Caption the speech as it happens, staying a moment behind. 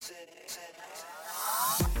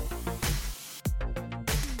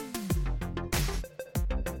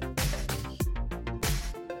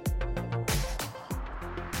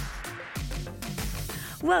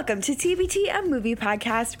Welcome to TBT, a movie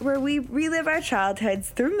podcast where we relive our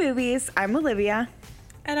childhoods through movies. I'm Olivia.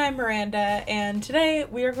 And I'm Miranda, and today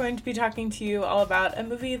we are going to be talking to you all about a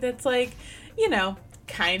movie that's like, you know,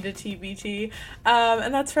 kind of TBT,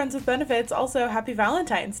 and that's Friends with Benefits. Also, Happy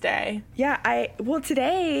Valentine's Day. Yeah,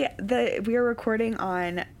 today we are recording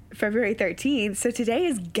on February 13th, so today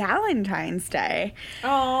is Galentine's Day.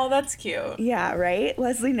 Oh, that's cute. Yeah, right?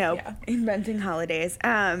 Leslie Knope, inventing holidays.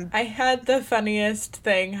 I had the funniest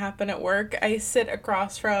thing happen at work. I sit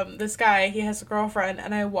across from this guy, he has a girlfriend,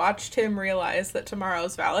 and I watched him realize that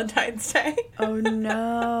tomorrow's Valentine's Day. Oh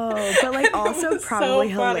no. But like also probably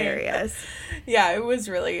so hilarious. Yeah, it was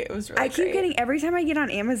really I keep great. getting, every time I get on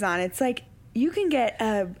Amazon, it's like, you can get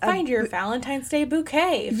find your Valentine's Day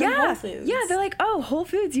bouquet from Whole Foods. Yeah, they're like, oh, Whole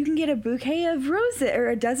Foods, you can get a bouquet of roses or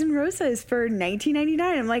a dozen roses for $19.99.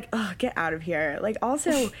 I'm like, oh, get out of here. Like,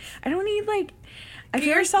 also, I don't need get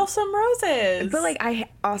yourself some roses. But like,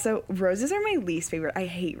 roses are my least favorite. I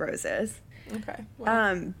hate roses. Okay.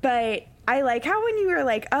 Well. But I like how when you were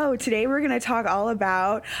like, oh, today we're going to talk all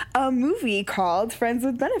about a movie called Friends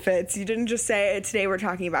with Benefits. You didn't just say, today we're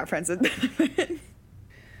talking about Friends with Benefits.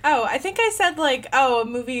 Oh, I think I said, a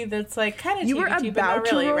movie that's, kind of you were TBT, about but not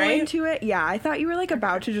to really, roll right? into it. Yeah, I thought you were,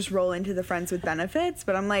 about to just roll into the Friends with Benefits,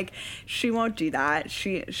 but I'm like, she won't do that.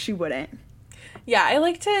 She wouldn't. Yeah, I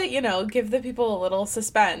like to, give the people a little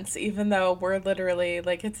suspense, even though we're literally,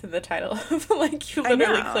 it's in the title. You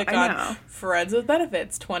literally click on Friends with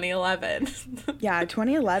Benefits 2011. Yeah,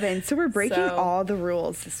 2011. So we're breaking all the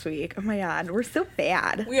rules this week. Oh my God, we're so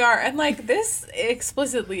bad. We are. And, this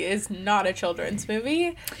explicitly is not a children's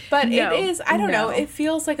movie, but it is, I don't know, it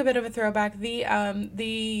feels like a bit of a throwback.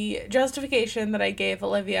 The justification that I gave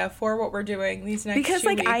Olivia for what we're doing these next 2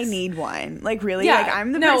 weeks. I need one. Really? Yeah,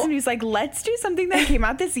 I'm the person who's let's do something that came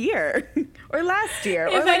out this year or last year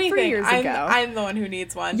or anything, 3 years ago. I'm the one who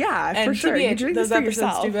needs one. Yeah, and for sure. You're doing those this for episodes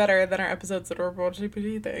yourself. do better than our episodes that are about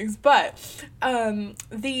TBT things. But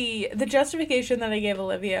the justification that I gave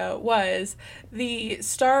Olivia was the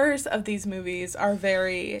stars of these movies are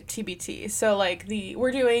very TBT. So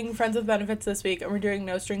we're doing Friends with Benefits this week, and we're doing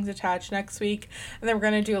No Strings Attached next week, and then we're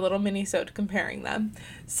gonna do a little mini-sode comparing them.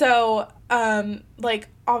 So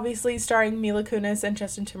obviously starring Mila Kunis and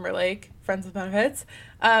Justin Timberlake, Friends with Benefits.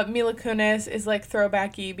 Mila Kunis is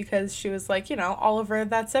throwbacky because she was all over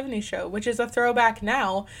That 70s Show, which is a throwback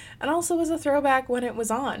now, and also was a throwback when it was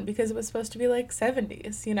on because it was supposed to be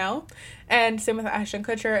 70s, And same with Ashton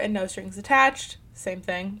Kutcher and No Strings Attached. Same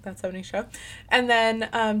thing, That 70s Show. And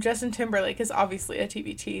then Justin Timberlake is obviously a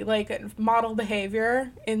TBT. Model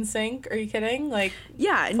behavior, In Sync. Are you kidding?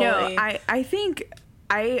 Yeah, fully. No, I think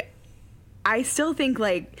I still think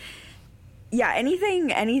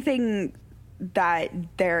anything that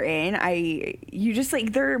they're in, you just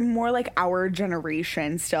they're more our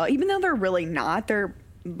generation still, even though they're really not. They're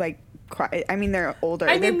they're older.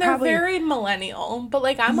 They're probably very millennial, but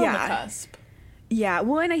I'm on the cusp. Yeah,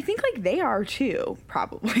 well, and I think they are too,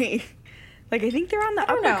 probably. I think they're on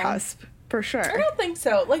the upper cusp for sure. I don't think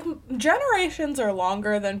so. Generations are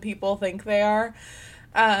longer than people think they are.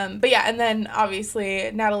 But yeah, and then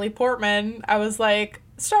obviously Natalie Portman, I was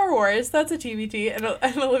Star Wars, that's a TBT.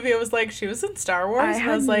 And Olivia was she was in Star Wars. I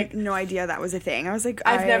had no idea that was a thing. I was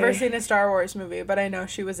I've never seen a Star Wars movie, but I know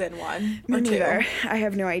she was in one. Me or neither. two. I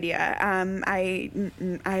have no idea. I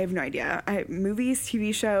have no idea. Movies,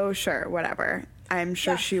 TV show, sure, whatever. I'm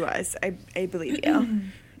sure she was. I believe you.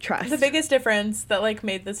 Trust. The biggest difference that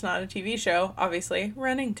made this not a TV show, obviously,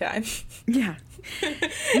 running time. Yeah.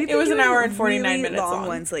 It was an hour and 49 really minutes long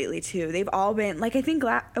ones lately too. They've all been I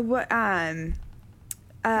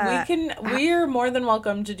think we're more than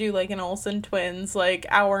welcome to do an Olsen Twins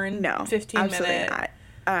hour and 15 minute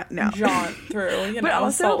no jaunt through but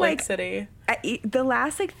also Salt Lake City. The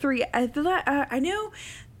last three I know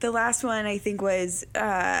the last one I think was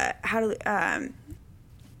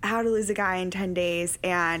How to Lose a Guy in 10 Days,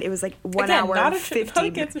 and it was 1 hour and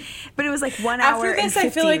 15 minutes. But it was 1 hour and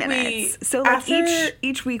 15 minutes. So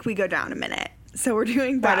each week we go down a minute. So we're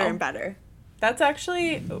doing better and better. That's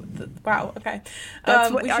actually wow. Okay,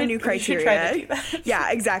 that's what our new criteria. We should try to do that.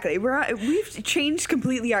 Yeah, exactly. We've changed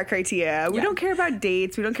completely our criteria. We don't care about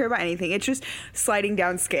dates. We don't care about anything. It's just sliding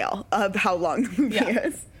down scale of how long the movie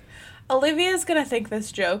is. Olivia's gonna think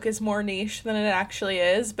this joke is more niche than it actually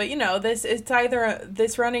is, but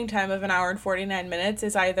this running time of 1 hour and 49 minutes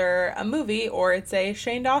is either a movie or it's a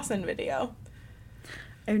Shane Dawson video.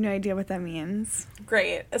 I have no idea what that means.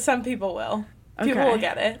 Great. Some people will. Okay. People will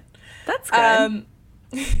get it. That's good.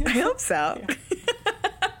 I hope so.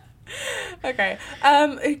 Okay.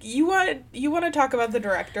 You want to talk about the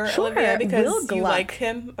director, sure. Olivia, because you like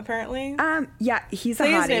him apparently. Yeah, he's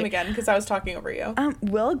Say a hottie. His name again, because I was talking over you.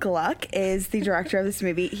 Will Gluck is the director of this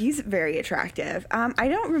movie. He's very attractive. I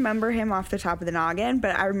don't remember him off the top of the noggin,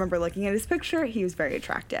 but I remember looking at his picture. He was very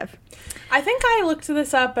attractive. I think I looked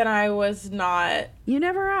this up and I was not. You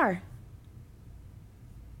never are.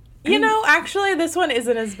 You know, actually, this one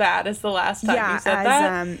isn't as bad as the last time you said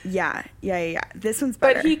that. Yeah. This one's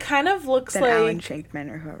better. But he kind of looks than like Alan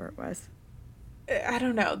Shankman or whoever it was. I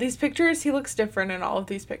don't know. These pictures, he looks different in all of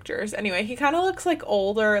these pictures. Anyway, he kind of looks like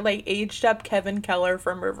older, like aged up Kevin Keller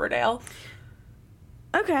from Riverdale.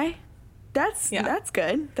 Okay. That's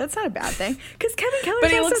good. That's not a bad thing. Because Kevin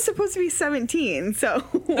Keller's also supposed to be 17, so...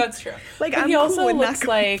 That's true. Like, but I'm cool with not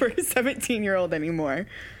going for a 17-year-old anymore.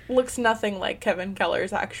 Looks nothing like Kevin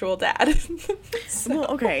Keller's actual dad. So.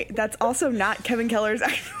 Well, okay. That's also not Kevin Keller's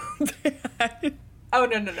actual dad. Oh,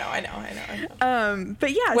 no. I know.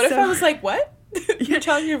 But yeah, what if I was like, what? You're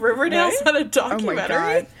telling me Riverdale's not a documentary? Oh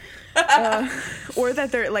my God. Or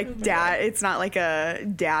that they're like dad. It's not like a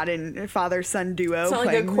dad and father-son duo. It's not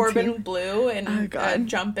like a Corbin Blue and a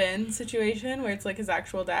jump-in situation where it's like his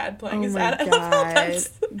actual dad playing his dad. I love how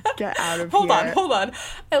that's... Get out of here. Hold on.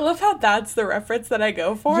 I love how that's the reference that I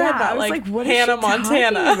go for. Yeah, not like what Hannah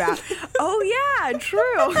Montana. Oh yeah,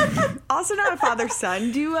 true. Also not a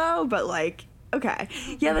father-son duo, but like... Okay.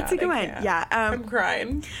 Yeah, that's a good one. Yeah. I'm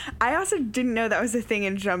crying. I also didn't know that was a thing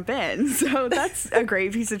in Jump In, so that's a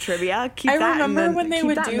great piece of trivia. I remember when they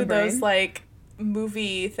would do those, like,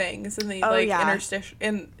 movie things and they, interstitial...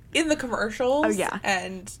 In the commercials. Oh, yeah.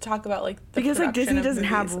 And talk about, like, the because, like, Disney doesn't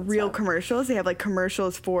have real commercials. They have, like,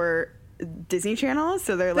 commercials for Disney channels,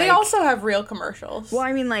 so they're, like... They also have real commercials. Well,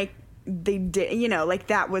 I mean, like, they did, you know, like,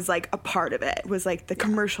 that was, like, a part of it. Was, like, the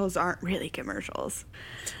commercials aren't really commercials.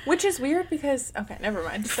 Which is weird because... Okay, never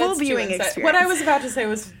mind. Full viewing experience. What I was about to say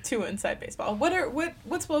was too inside baseball.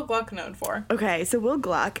 What's Will Gluck known for? Okay, so Will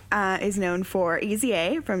Gluck is known for Easy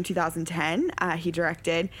A from 2010.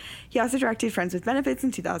 He also directed Friends with Benefits in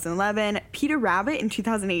 2011, Peter Rabbit in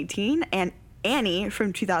 2018, and Annie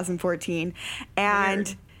from 2014. And...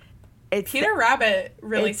 Weird. Peter Rabbit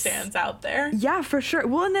really stands out there. Yeah, for sure.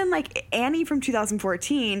 Well, and then, like, Annie from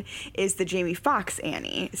 2014 is the Jamie Foxx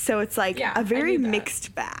Annie. So it's, like, a very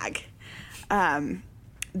mixed bag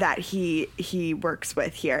that he works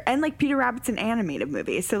with here. And, like, Peter Rabbit's an animated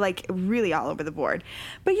movie, so, like, really all over the board.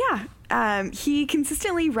 But, yeah, he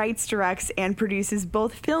consistently writes, directs, and produces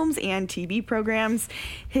both films and TV programs.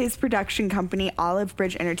 His production company, Olive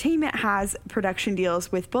Bridge Entertainment, has production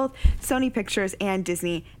deals with both Sony Pictures and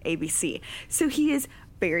Disney ABC. So he is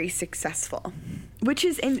very successful, which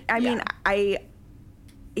is,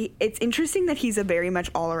 it's interesting that he's a very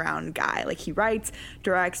much all-around guy. Like, he writes,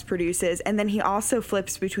 directs, produces, and then he also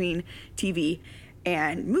flips between TV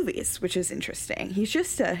and movies, which is interesting. He's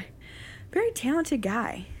just a very talented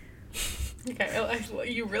guy. Okay,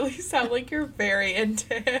 you really sound like you're very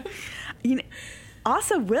into him. You know,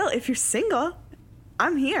 also, Will, if you're single,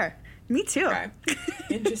 I'm here. Me too. Okay.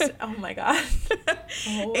 Interesting. Oh my God.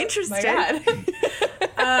 Oh, interesting. My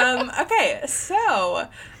God. Okay, so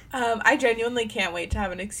I genuinely can't wait to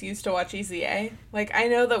have an excuse to watch Easy A. Like, I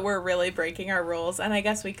know that we're really breaking our rules, and I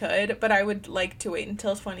guess we could, but I would like to wait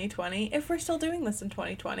until 2020. If we're still doing this in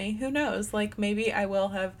 2020, who knows? Like, maybe I will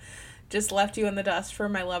have just left you in the dust for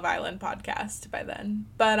my Love Island podcast by then.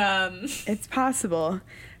 But it's possible.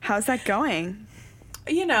 How's that going?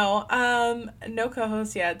 You know, no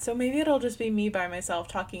co-host yet, so maybe it'll just be me by myself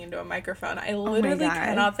talking into a microphone. I literally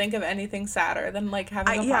cannot think of anything sadder than, like,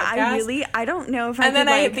 having a podcast. I don't know if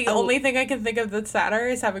the only thing I can think of that's sadder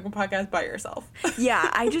is having a podcast by yourself. Yeah,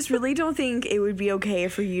 I just really don't think it would be okay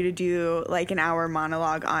for you to do, like, an hour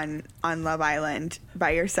monologue on Love Island by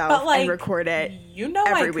yourself, and record it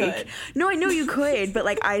every week. No, I know you could, but,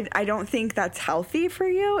 like, I don't think that's healthy for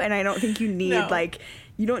you, and I don't think you need,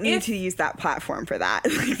 you don't need to use that platform for that.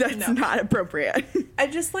 Like, that's not appropriate.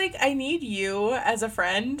 I need you as a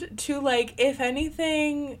friend to, like, if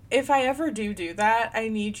anything, if I ever do that, I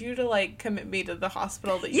need you to, like, commit me to the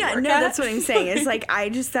hospital that you work at. That's what I'm saying. It's, like,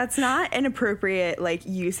 that's not an appropriate, like,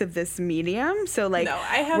 use of this medium. So, like, no,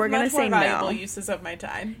 I have much more valuable uses of my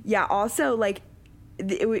time. Yeah, also, like,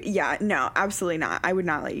 no, absolutely not. I would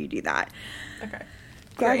not let you do that. Okay.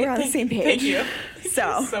 Glad we're on the same page. Thank you.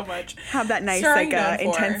 So much. Have that nice,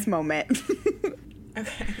 intense moment.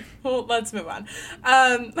 Okay. Well, let's move on.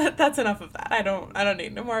 That's enough of that. I don't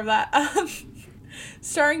need no more of that.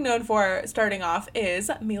 Starting off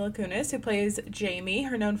is Mila Kunis, who plays Jamie.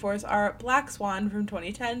 Her known fors are Black Swan from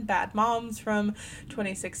 2010, Bad Moms from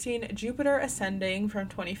 2016, Jupiter Ascending from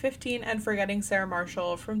 2015, and Forgetting Sarah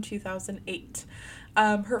Marshall from 2008.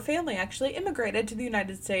 Her family actually immigrated to the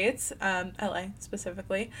United States, LA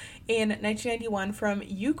specifically, in 1991 from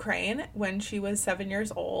Ukraine when she was 7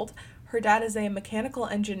 years old. Her dad is a mechanical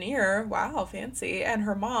engineer, wow, fancy, and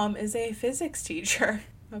her mom is a physics teacher.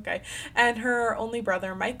 Okay. And her only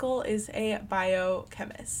brother, Michael, is a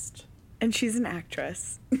biochemist. And she's an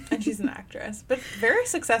actress. But very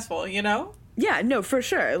successful, you know? Yeah, no, for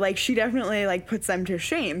sure. Like, she definitely, like, puts them to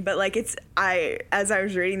shame. But, like, as I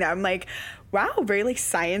was reading that, I'm like, wow, very, like,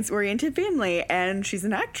 science-oriented family. And she's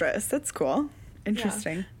an actress. That's cool.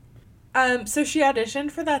 Interesting. Yeah. So she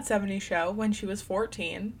auditioned for That 70s Show when she was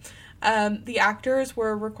 14. The actors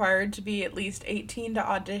were required to be at least 18 to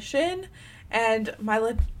audition. And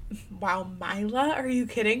Mila, are you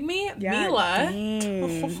kidding me? Yeah, Mila.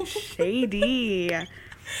 Dang. Shady.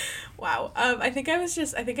 Wow. I think I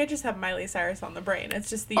just have Miley Cyrus on the brain. It's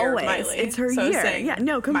just the year of Miley. It's her year. Yeah,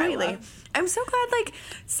 no, completely. Mila. I'm so glad, like,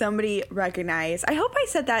 somebody recognized. I hope I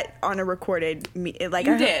said that on a recorded, like,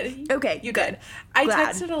 you did. Okay, you good. Did. I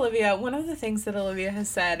texted Olivia, one of the things that Olivia has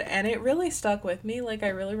said, and it really stuck with me, like, I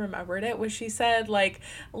really remembered it, was she said, like,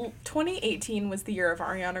 2018 was the year of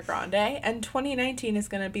Ariana Grande, and 2019 is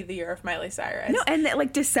going to be the year of Miley Cyrus. No, and,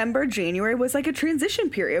 like, December, January was, like, a transition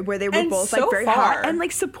period where they were both, like, very hot and,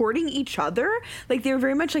 like, supporting each other. Like, they were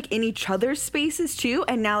very much, like, in each other's spaces, too,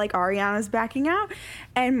 and now, like, Ariana's backing out,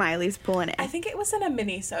 and Miley's pulling it. I think it was in a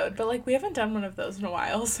mini-sode, but, like, we haven't done one of those in a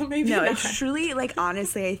while, so maybe not. It's truly, like,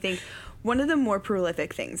 honestly, I think one of the more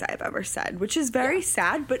prolific things I've ever said, which is very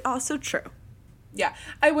sad, but also true. Yeah.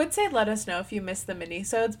 I would say let us know if you missed the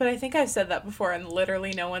mini-sodes, but I think I've said that before and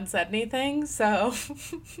literally no one said anything, so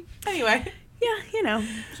anyway. Yeah, you know,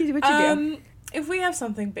 you do what you do. If we have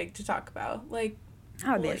something big to talk about, like,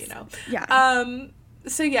 obvious. You know. Yeah.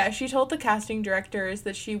 So yeah, she told the casting directors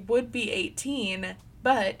that she would be 18,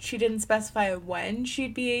 but she didn't specify when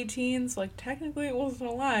she'd be 18, so, like, technically it wasn't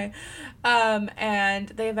a lie. And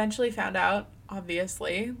they eventually found out,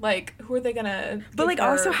 obviously. Like, who are they gonna... But, like,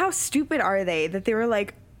 also, how stupid are they that they were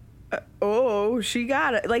like, oh, she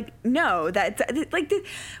got it. Like, no, that's, like, the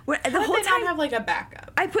whole time... have, like, a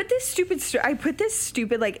backup? I put this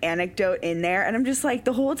stupid, like, anecdote in there, and I'm just, like,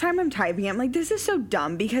 the whole time I'm typing it, I'm like, this is so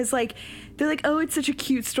dumb, because, like, they're like, oh, it's such a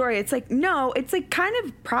cute story. It's like, no, it's, like, kind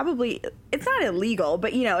of probably, it's not illegal,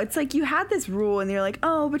 but, you know, it's like, you had this rule, and you're like,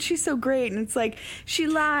 oh, but she's so great, and it's like, she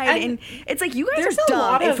lied, and it's like, you guys are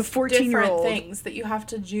dumb if a 14-year-old... things that you have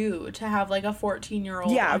to do to have, like, a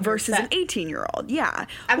 14-year-old yeah, versus an 18-year-old, yeah.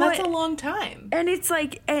 And that's a long time. And it's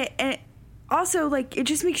like, and also, like, it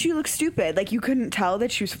just makes you look stupid. Like, you couldn't tell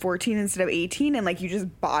that she was 14 instead of 18, and, like, you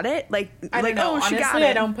just bought it. Like, I don't know. Honestly, she got it.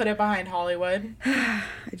 I don't put it behind Hollywood. I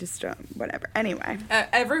just don't. Whatever. Anyway.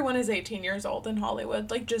 Everyone is 18 years old in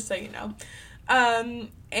Hollywood, like, just so you know.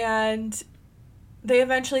 And they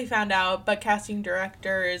eventually found out, but casting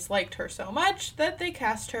directors liked her so much that they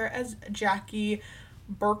cast her as Jackie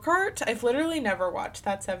Burkhart. I've literally never watched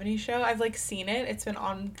That 70s Show. I've, like, seen it. It's been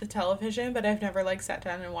on the television, but I've never, like, sat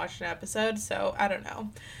down and watched an episode, so I don't know.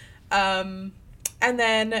 And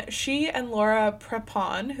then she and Laura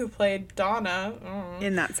Prepon, who played Donna...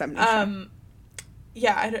 in That 70s Show.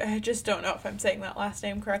 Yeah, I just don't know if I'm saying that last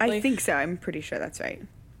name correctly. I think so. I'm pretty sure that's right.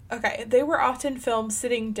 Okay, they were often filmed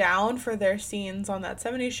sitting down for their scenes on That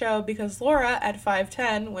 70s Show because Laura, at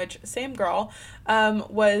 5'10", which, same girl,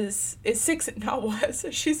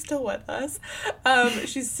 she's still with us,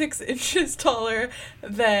 she's 6 inches taller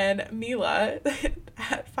than Mila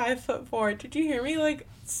at 5'4". Did you hear me, like,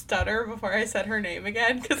 stutter before I said her name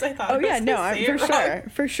again? Because I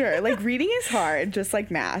thought for sure. Like, reading is hard, just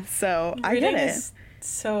like math, so I get it. Is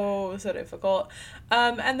so difficult.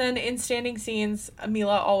 And then in standing scenes,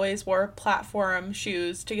 Mila always wore platform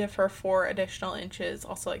shoes to give her 4 additional inches.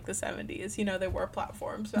 Also, like, the 70s, you know, they wore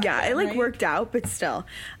platforms back then, it, like, right? worked out, but still.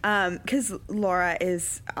 Because Laura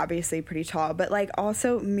is obviously pretty tall, but, like,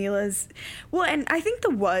 also Mila's... Well, and I think the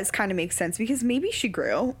was kind of makes sense because maybe she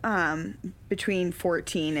grew between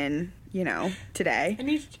 14 and... you know, today.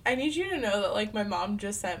 I need you to know that, like, my mom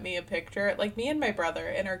just sent me a picture. Like, me and my brother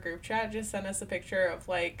in our group chat just sent us a picture of,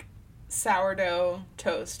 like, sourdough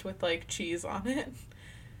toast with, like, cheese on it.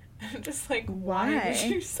 I'm just like, why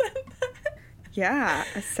did you send that? Yeah,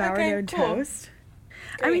 a sourdough toast.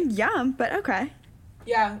 Great. I mean, yum, but okay.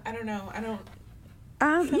 Yeah, I don't know.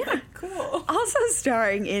 Yeah. Cool. Also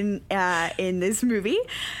starring in this movie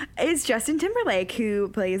is Justin Timberlake, who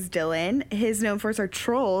plays Dylan. His known for are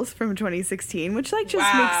Trolls from 2016, which like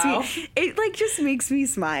just makes me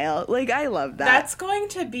smile. Like, I love that. That's going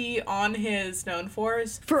to be on his known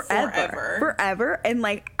fors forever. And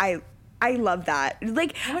like I love that.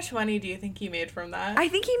 Like, how much money do you think he made from that? I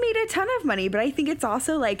think he made a ton of money, but I think it's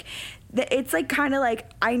also like it's like kind of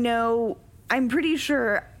like I'm pretty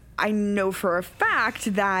sure I know for a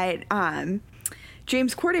fact that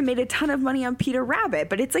James Corden made a ton of money on Peter Rabbit,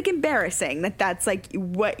 but it's like embarrassing that's like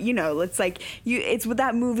what, you know, it's like it's with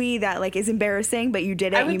that movie that like is embarrassing, but you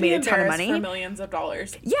did it and you made a ton of money for millions of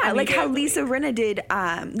dollars. Yeah, like how Lisa Rinna did.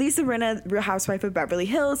 Lisa Rinna, Real Housewife of Beverly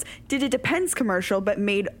Hills, did a Depends commercial, but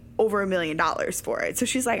made over $1 million for it. So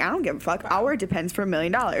she's like, I don't give a fuck. Wow. Our Depends for $1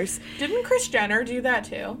 million. Didn't Kris Jenner do that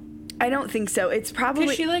too? I don't think so. It's probably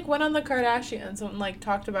because she like went on the Kardashians and like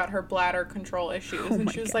talked about her bladder control issues,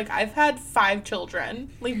 and she was like, "I've had 5 children.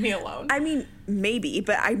 Leave me alone." I mean, maybe,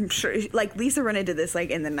 but I'm sure like Lisa Rinna did this like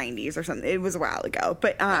in the 90s or something. It was a while ago,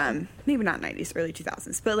 but maybe not 90s, early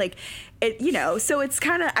 2000s. But like it, you know, so it's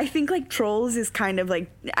kind of, I think like Trolls is kind of like,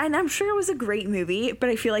 and I'm sure it was a great movie, but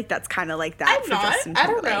I feel like that's kind of like that. I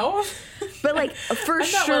don't know. But like for I'm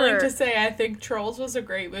sure, not willing to say I think Trolls was a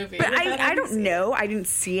great movie. But I don't know. I didn't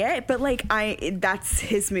see it, but like that's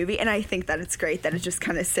his movie, and I think that it's great that it just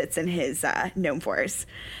kind of sits in his known fors.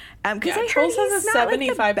 Because I Trolls has a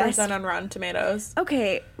 75% on Rotten Tomatoes.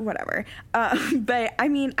 Okay, whatever. But I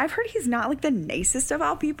mean, I've heard he's not like the nicest of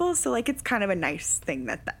all people, so like it's kind of a nice thing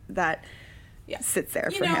that sits there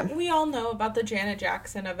for him. We all know about the Janet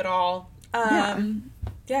Jackson of it all.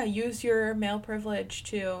 Use your male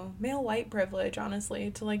white privilege,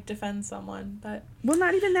 honestly, to like defend someone. But well,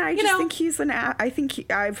 not even that. I just think he's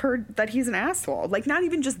I've heard that he's an asshole. Like, not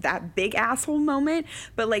even just that big asshole moment,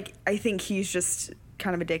 but like I think he's just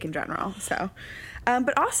kind of a dick in general. So,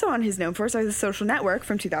 but also on his known fors are The Social Network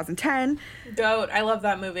from 2010. Goat! I love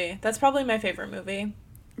that movie. That's probably my favorite movie.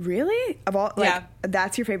 Really? Of all, like,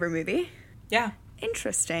 that's your favorite movie? Yeah.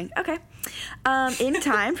 Interesting. Okay. In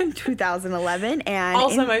Time from 2011, and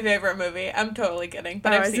also my favorite movie. I'm totally kidding,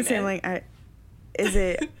 but I've seen it. Like, is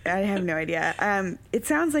it? I have no idea. It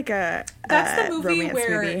sounds like that's the movie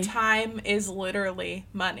where time is literally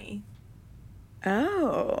money.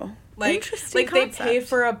 Oh, like interesting concept. They pay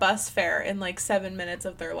for a bus fare in like 7 minutes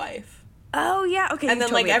of their life. Oh yeah, okay. And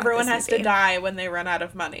then like everyone has to die when they run out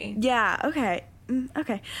of money. Yeah. Okay.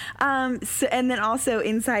 Okay. So, and then also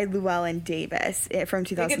Inside Llewyn Davis from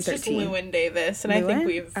 2013. I think it's just Llewyn Davis, and I think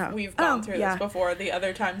we've gone through this before the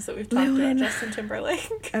other times that we've talked about Justin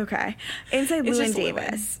Timberlake. Okay. Inside Llewyn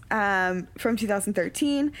Davis from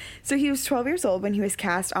 2013. So he was 12 years old when he was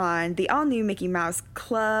cast on the all-new Mickey Mouse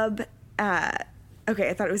Club. Okay,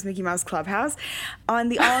 I thought it was Mickey Mouse Clubhouse. On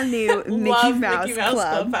the all-new Mickey Mouse Club.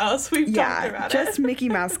 Clubhouse. We've talked about it. Just Mickey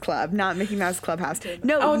Mouse Club, not Mickey Mouse Clubhouse.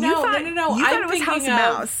 No. You thought it was House of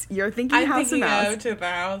Mouse. You're thinking House of Mouse. To the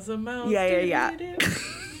House of Mouse. Yeah.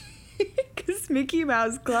 Because Mickey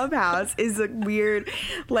Mouse Clubhouse is a weird,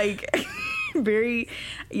 like, very...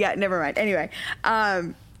 Yeah, never mind. Anyway,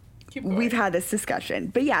 we've had this discussion.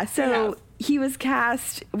 But yeah, so... He was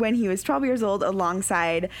cast when he was 12 years old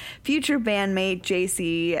alongside future bandmate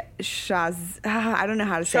JC I don't know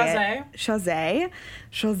how to say it. Chazé.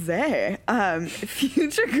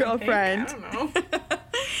 Future girlfriend. I don't know.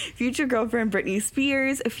 Future girlfriend Britney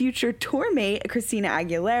Spears, future tour mate Christina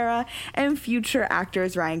Aguilera, and future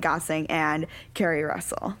actors Ryan Gosling and Kerry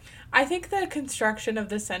Russell. I think the construction of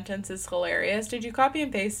this sentence is hilarious. Did you copy and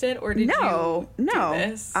paste it, or did you do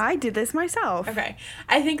this? I did this myself. Okay.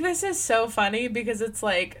 I think this is so funny because it's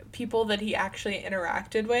like people that he actually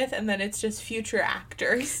interacted with, and then it's just future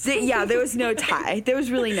actors. There was no tie. There was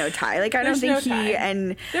really no tie. Like, I don't think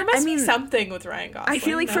there must be something with Ryan Gosling. I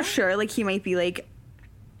feel like for sure, like, he might be like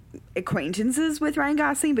acquaintances with Ryan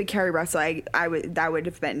Gosling, but Kerry Russell, that would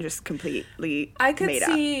have been just completely I could made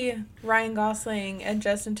see up. Ryan Gosling and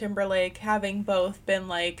Justin Timberlake having both been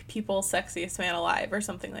like People's Sexiest Man Alive or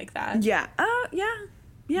something like that. Yeah.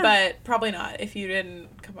 Yeah. But probably not if you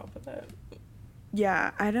didn't come up with it.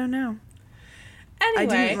 Yeah, I don't know. Anyway, I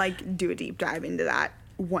didn't like do a deep dive into that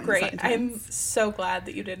one sentence. I'm so glad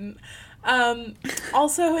that you didn't.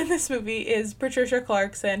 Also in this movie is Patricia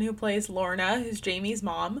Clarkson, who plays Lorna, who's Jamie's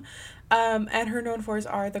mom. And her known fors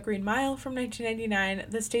are The Green Mile from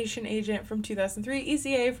 1999, The Station Agent from 2003,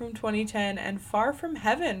 ECA from 2010, and Far From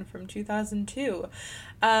Heaven from 2002.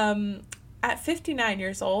 At 59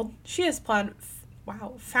 years old, she has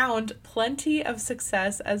found plenty of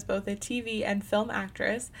success as both a TV and film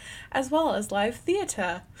actress, as well as live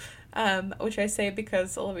theatre. Which I say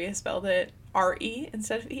because Olivia spelled it R-E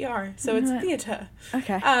instead of E-R. So it's Theata.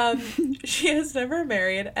 Okay. She has never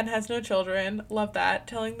married and has no children. Love that.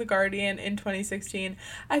 Telling The Guardian in 2016,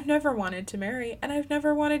 I've never wanted to marry and I've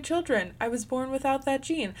never wanted children. I was born without that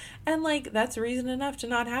gene. And, like, that's reason enough to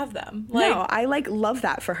not have them. Like, no, I, like, love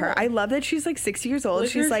that for her. Cool. I love that she's, like, 60 years old.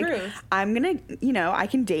 She's like, truth. I'm gonna, you know, I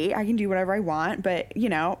can date, I can do whatever I want, but, you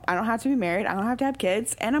know, I don't have to be married, I don't have to have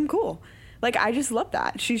kids, and I'm cool. Like, I just love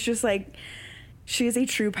that. She's just, like, she is a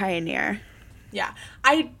true pioneer. Yeah.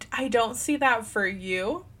 I don't see that for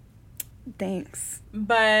you. Thanks.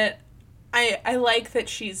 But I like that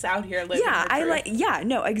she's out here living her truth. Yeah,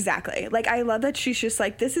 no, exactly. Like, I love that she's just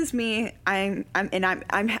like, this is me. I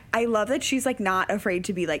love that she's, like, not afraid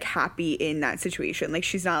to be, like, happy in that situation. Like,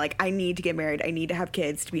 she's not like, I need to get married, I need to have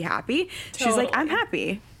kids to be happy. Totally. She's like, I'm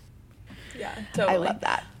happy. Yeah, totally. I love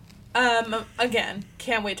that. Again,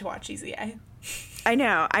 can't wait to watch Easy A. I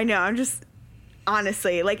know. I'm just,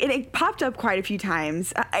 honestly, like, it popped up quite a few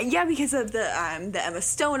times. Yeah, because of the Emma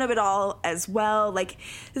Stone of it all as well. Like,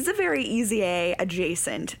 this is a very Easy A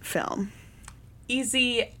adjacent film.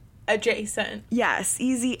 Easy adjacent. Yes,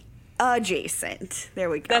 Easy adjacent. There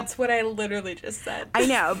we go. That's what I literally just said. I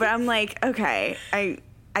know, but I'm like, okay,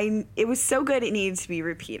 it was so good it needs to be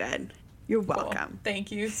repeated. You're welcome. Cool.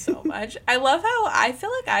 Thank you so much. I love how I feel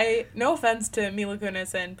like no offense to Mila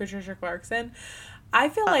Kunis and Patricia Clarkson, I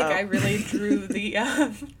feel like I really drew the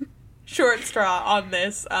short straw on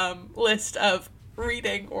this list of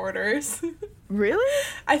reading orders. Really?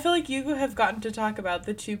 I feel like you have gotten to talk about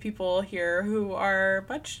the two people here who are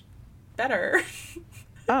much better.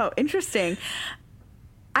 Oh, interesting.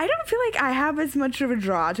 I don't feel like I have as much of a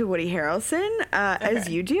draw to Woody Harrelson as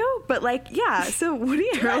you do, but, like, yeah, so Woody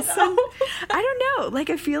Harrelson, I don't know, like,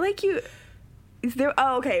 I feel like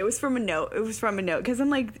okay, it was from a note, because I'm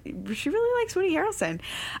like, she really likes Woody Harrelson.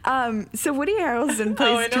 So Woody Harrelson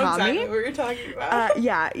plays Tommy. I know exactly what you're talking about.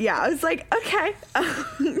 Yeah, I was like, okay.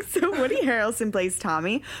 So Woody Harrelson plays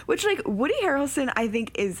Tommy, which, like, Woody Harrelson, I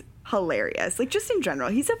think, is hilarious. Like, just in general,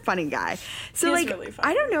 he's a funny guy. So, like, really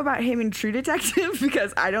I don't know about him in True Detective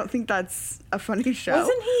because I don't think that's a funny show.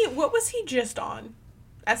 What was he just on?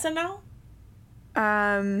 SNL?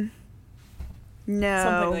 No.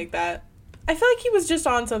 Something like that. I feel like he was just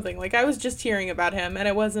on something. Like, I was just hearing about him, and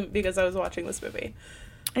it wasn't because I was watching this movie.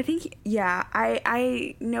 I think, yeah,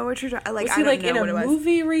 I know what you're talking. Like, was he, like, in a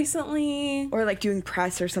movie recently? Or, like, doing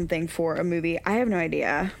press or something for a movie. I have no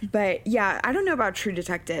idea. But, yeah, I don't know about True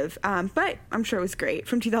Detective, but I'm sure it was great.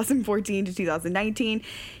 From 2014 to 2019,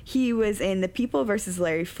 he was in The People vs.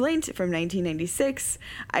 Larry Flynt from 1996.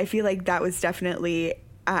 I feel like that was definitely,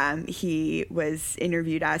 he was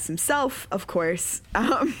interviewed as himself, of course,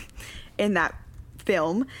 in that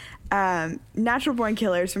film. Natural Born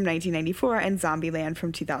Killers from 1994 and Zombieland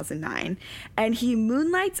from 2009. And he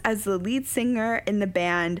moonlights as the lead singer in the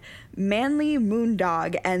band Manly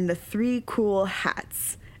Moondog and the Three Cool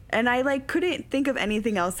Hats. And I, like, couldn't think of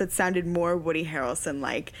anything else that sounded more Woody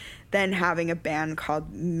Harrelson-like than having a band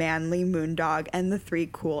called Manly Moondog and the Three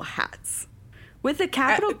Cool Hats. With a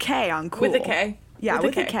capital K on cool. With a K. Yeah,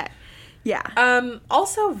 with a K. Yeah.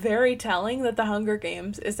 Also very telling that The Hunger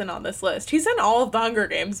Games isn't on this list. He's in all of the Hunger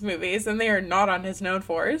Games movies, and they are not on his known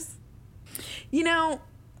fours. You know,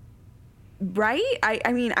 right?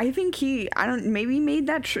 I mean, I think maybe made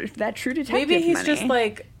that True Detective maybe he's money. Just,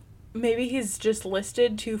 like, maybe he's just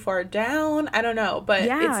listed too far down. I don't know, but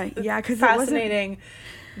it's fascinating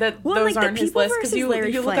that those aren't his list, because you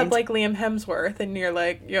look up, like, Liam Hemsworth, and you're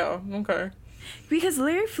like, yeah, okay. Because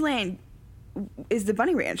Larry Flynn is the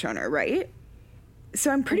Bunny Ranch owner, right?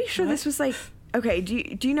 So I'm pretty sure this was, like, okay, do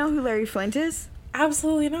you know who Larry Flynt is?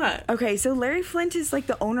 Absolutely not. Okay, so Larry Flynt is, like,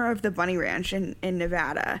 the owner of the Bunny Ranch in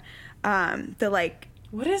Nevada.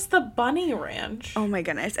 What is the Bunny Ranch? Oh my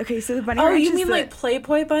goodness. Okay, so the Bunny Ranch. Oh, you mean like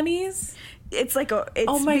Playboy bunnies? It's like oh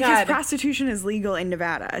my because God. Prostitution is legal in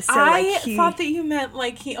Nevada. So I thought that you meant,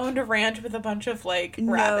 like, he owned a ranch with a bunch of, like,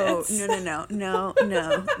 rabbits. No.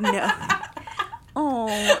 Oh,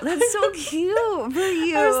 that's so cute for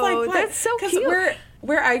you. I was like, what? That's so cute.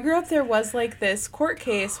 Where I grew up, there was, like, this court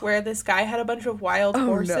case where this guy had a bunch of wild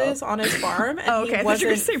horses on his farm, and he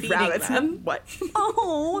wasn't feeding them. What?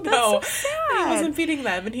 Oh, that's so sad. He wasn't feeding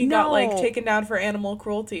them, and he got, like, taken down for animal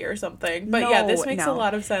cruelty or something. But yeah, this makes a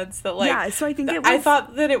lot of sense. That, like, yeah, so I think I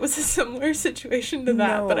thought that it was a similar situation to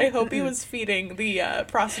that, but I hope he was feeding the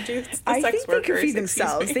prostitutes, the sex workers. I think they could feed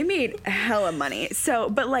themselves. They made hella money. So,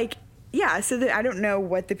 but, like, yeah, so I don't know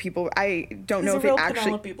what the people. I don't know if it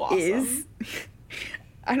actually is.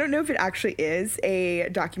 I don't know if it actually is a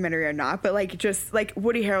documentary or not, but, like, just, like,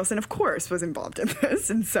 Woody Harrelson, of course, was involved in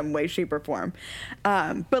this in some way, shape, or form.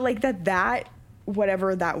 But, like, that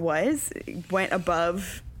whatever that was went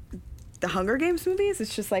above the Hunger Games movies.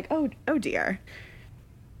 It's just like, oh dear.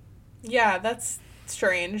 Yeah, that's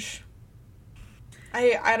strange.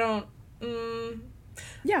 I don't.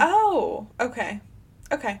 Yeah. Oh, okay.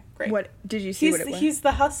 Okay, great. What did you see? What it was? He's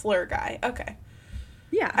the hustler guy. Okay.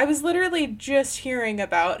 Yeah. I was literally just hearing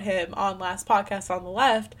about him on Last Podcast on the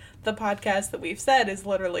Left. The podcast that we've said is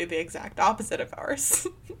literally the exact opposite of ours.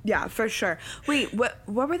 Yeah, for sure. Wait, what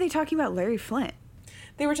were they talking about Larry Flynt?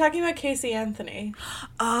 They were talking about Casey Anthony.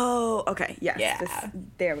 Oh, okay. Yes.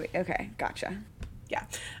 Yeah. Okay, gotcha. Yeah.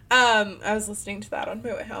 I was listening to that on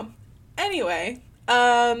my way home. Anyway,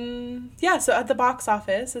 yeah, so at the box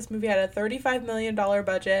office, this movie had a $35 million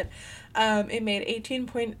budget. It made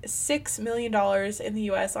 $18.6 million in the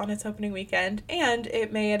U.S. on its opening weekend, and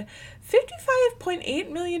it made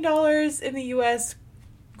 $55.8 million in the U.S.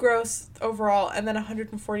 gross overall, and then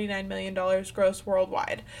 $149 million gross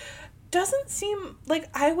worldwide. Doesn't seem like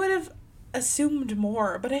I would have assumed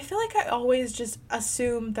more, but I feel like I always just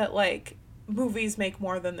assume that, like, movies make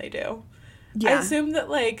more than they do. Yeah. I assume that,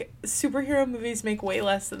 like, superhero movies make way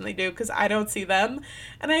less than they do because I don't see them.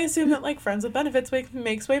 And I assume that, like, Friends with Benefits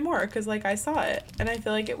makes way more because, like, I saw it. And I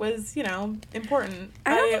feel like it was, you know, important.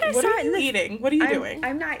 I don't think I what saw are it you eating? What are you doing?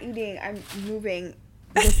 I'm not eating. I'm moving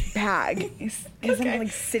this bag because I'm,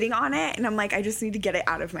 like, sitting on it. And I'm like, I just need to get it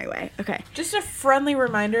out of my way. Okay. Just a friendly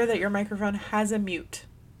reminder that your microphone has a mute.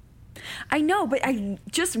 I know, but I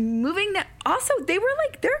just moving that. Also, they're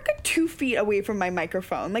a good 2 feet away from my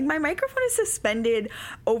microphone. Like, my microphone is suspended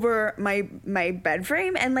over my bed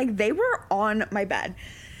frame, and, like, they were on my bed.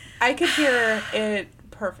 I could hear it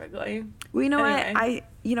perfectly. Well, you know what?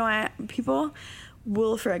 You know what? People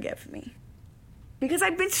will forgive me because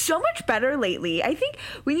I've been so much better lately. I think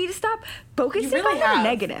we need to stop focusing on the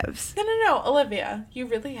negatives. No, Olivia, you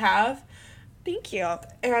really have. Thank you.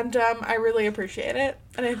 And I really appreciate it.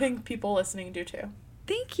 And I think people listening do too.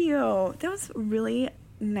 Thank you. That was really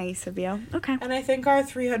nice of you. Okay. And I think our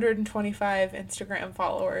 325 Instagram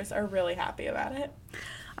followers are really happy about it.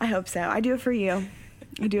 I hope so. I do it for you.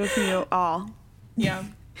 I do it for you all. Yeah.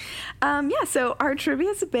 Yeah, so our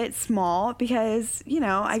trivia is a bit small because, you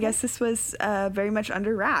know, I guess this was very much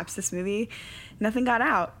under wraps. This movie, nothing got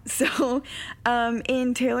out. So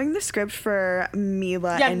in tailoring the script for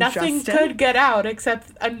Mila and nothing Justin, could get out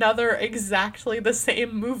except another exactly the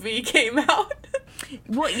same movie came out.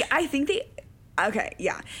 Well, yeah, I think okay,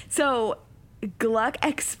 yeah. So Gluck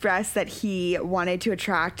expressed that he wanted to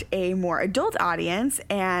attract a more adult audience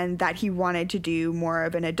and that he wanted to do more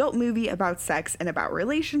of an adult movie about sex and about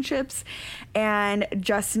relationships. And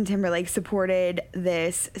Justin Timberlake supported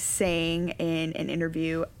this, saying in an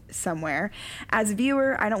interview somewhere, "As a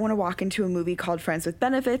viewer, I don't want to walk into a movie called Friends with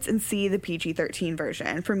Benefits and see the PG-13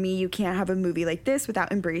 version. For me, you can't have a movie like this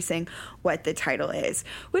without embracing what the title is."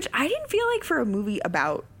 Which I didn't feel like for a movie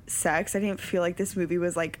about sex. I didn't feel like this movie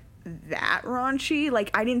was like that raunchy.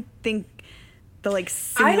 Like, I didn't think the like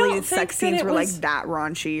simulated sex scenes were like that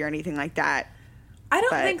raunchy or anything like that. I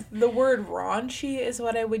don't think the word raunchy is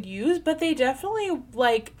what I would use, but they definitely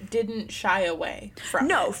like didn't shy away from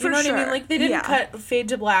it. For sure. What I mean? Like, they didn't fade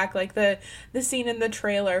to black, like the scene in the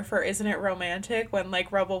trailer for Isn't It Romantic when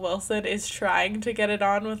like Rebel Wilson is trying to get it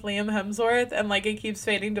on with Liam Hemsworth and like it keeps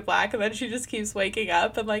fading to black and then she just keeps waking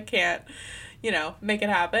up and like can't, you know, make it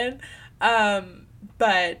happen.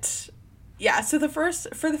 But yeah, so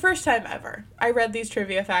for the first time ever, I read these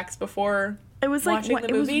trivia facts before it was watching like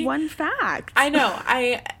the movie. It was one fact. I know.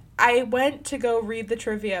 I went to go read the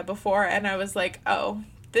trivia before, and I was like, oh,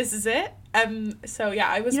 this is it. So yeah,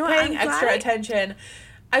 I was paying extra attention.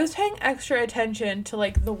 I was paying extra attention to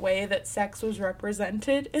like the way that sex was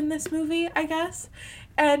represented in this movie, I guess.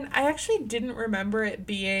 And I actually didn't remember it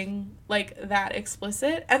being, like, that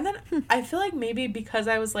explicit. And then I feel like maybe because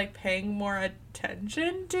I was, like, paying more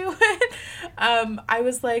attention to it, I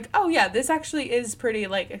was like, oh, yeah, this actually is pretty,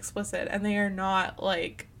 like, explicit. And they are not,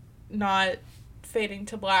 like, not fading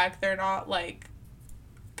to black. They're not, like,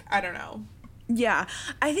 I don't know. Yeah.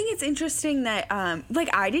 I think it's interesting that, like,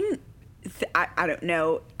 I don't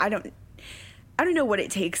know. I don't know what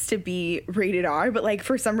it takes to be rated R, but, like,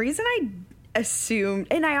 for some reason I assumed,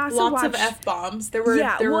 and I also watched lots of F-bombs. There were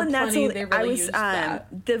plenty. They really used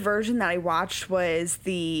that. The version that I watched was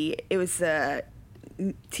the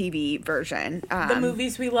TV version. The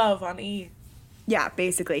movies we love on E. Yeah,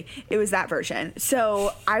 basically. It was that version.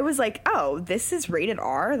 So I was like, oh, this is rated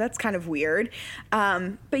R? That's kind of weird.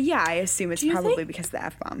 But yeah, I assume it's probably because of the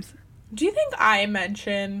F-bombs. Do you think I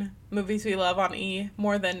mention movies we love on E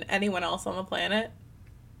more than anyone else on the planet?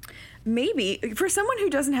 Maybe. For someone who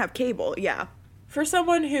doesn't have cable, yeah. For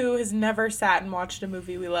someone who has never sat and watched a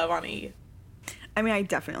movie we love on E. I mean, I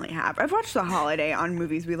definitely have. I've watched The Holiday on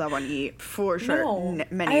Movies We Love on E for sure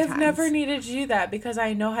many times. I've never needed to do that because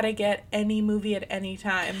I know how to get any movie at any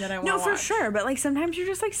time that I want to watch. No, for sure. But, like, sometimes you're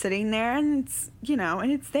just, like, sitting there and it's, you know,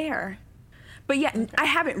 and it's there. But, yeah, okay. I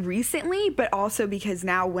haven't recently, but also because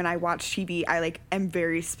now when I watch TV, I, like, am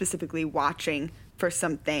very specifically watching for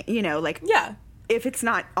something, you know, like... Yeah. If it's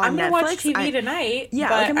not on Netflix... I'm going to watch TV tonight, yeah,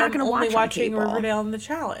 but like, I'm not going to watch only watching Riverdale and The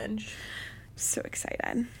Challenge. So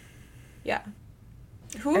excited. Yeah.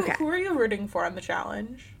 Who are you rooting for on The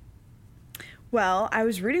Challenge? Well, I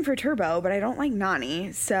was rooting for Turbo, but I don't like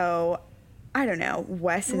Nany, so I don't know.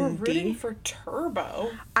 Wes and D. Rooting for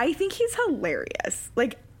Turbo? I think he's hilarious.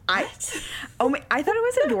 Like, I thought it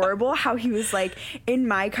was adorable how he was like, in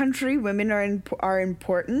my country, women are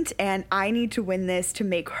important, and I need to win this to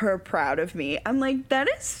make her proud of me. I'm like, that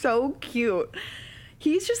is so cute.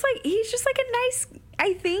 He's just like a nice,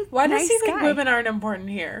 I think. Why does he think women aren't important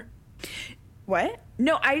here? What?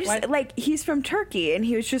 No, I just like, he's from Turkey, and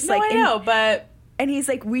he was just like, I know, but and he's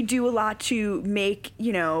like, we do a lot to make,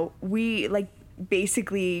 you know, we like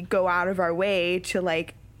basically go out of our way to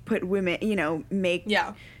like put women, you know,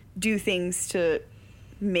 do things to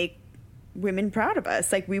make women proud of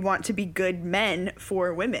us. Like, we want to be good men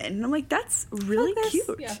for women. And I'm like, that's really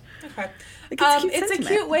cute. Yeah. Okay. Like, it's a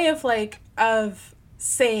cute way of like of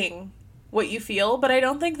saying what you feel, but I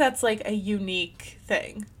don't think that's like a unique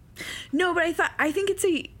thing. No, but I think it's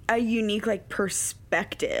a unique like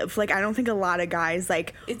perspective. Like, I don't think a lot of guys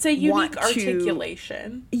like it's a unique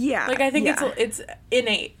articulation. Yeah, like I think it's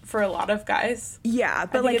innate for a lot of guys. Yeah,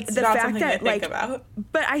 but like the fact that like, about.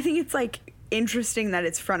 But I think it's like interesting that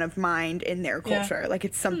it's front of mind in their culture. Yeah. Like,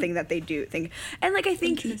 it's something that they do think, and like I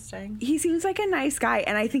think he seems like a nice guy,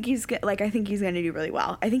 and I think he's going to do really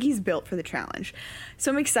well. I think he's built for the challenge,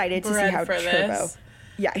 so I'm excited to see how Turbo. This.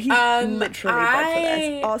 Yeah, he's literally built for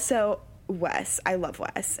this. Also, Wes. I love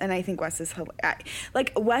Wes, and I think Wes is hilarious.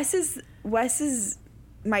 Like, Wes is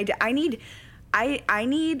my... I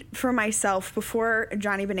need for myself, before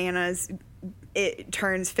Johnny Bananas it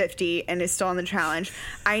turns 50 and is still on the challenge,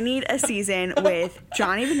 I need a season with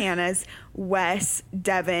Johnny Bananas, Wes,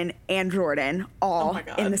 Devin, and Jordan all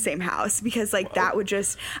in the same house, because like that would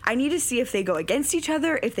just... I need to see if they go against each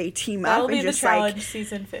other, if they team up, and just like... That'll be the challenge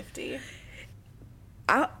season 50.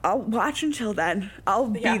 I'll watch until then. I'll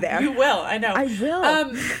be there. You will. I know. I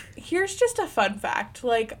will. Here's just a fun fact.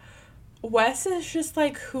 Like, Wes is just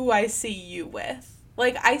like who I see you with.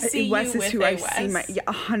 Like, I see Wes you is with who a I Wes. see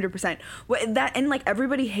 100%. That, and like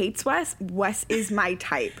everybody hates Wes. Wes is my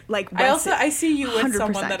type. Like, Wes I see you with 100%.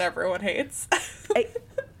 Someone that everyone hates.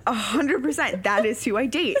 100%. That is who I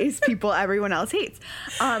date, is people everyone else hates.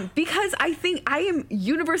 Because I think I am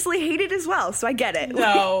universally hated as well, so I get it.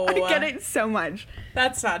 No. Like, I get it so much.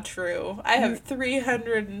 That's not true. I have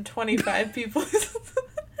 325 people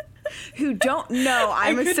who don't know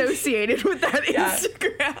I'm associated with that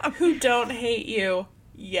Instagram. Who don't hate you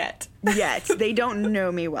yet. They don't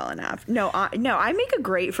know me well enough. I make a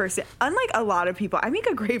great first... Unlike a lot of people, I make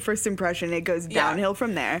a great first impression. It goes downhill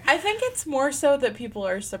from there. I think it's more so that people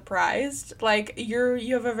are surprised. Like,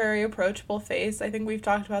 you have a very approachable face. I think we've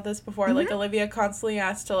talked about this before. Mm-hmm. Like, Olivia constantly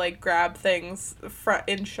has to, like, grab things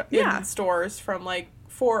in stores from, like,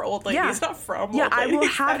 for old ladies, not from old ladies. I will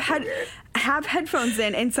have headphones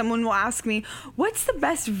in, and someone will ask me, what's the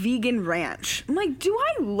best vegan ranch? I'm like, do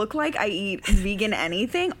I look like I eat vegan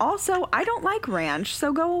anything? Also, I don't like ranch,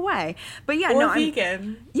 so go away. But vegan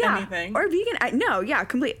anything. Or vegan,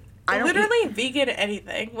 complete. I don't literally vegan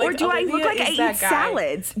anything. Like, or do Olivia I look like I eat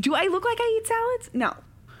salads? Do I look like I eat salads? No.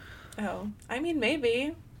 Oh, I mean,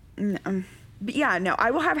 maybe. No. But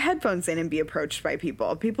I will have headphones in and be approached by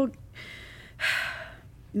people.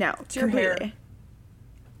 No, it's your hair.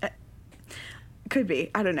 Could be.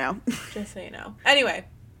 I don't know. Just so you know. Anyway,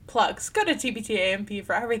 plugs. Go to TBTAMP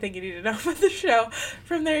for everything you need to know about the show.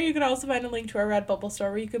 From there, you can also find a link to our Redbubble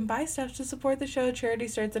store where you can buy stuff to support the show. Charity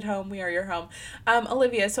starts at home. We are your home.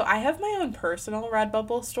 Olivia, so I have my own personal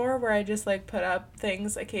Redbubble store where I just, like, put up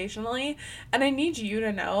things occasionally. And I need you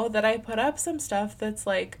to know that I put up some stuff that's,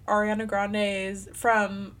 like, Ariana Grande's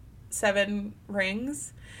from 7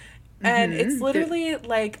 Rings. And it's literally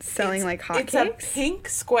like... Selling like hotcakes? It's a pink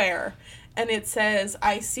square. And it says,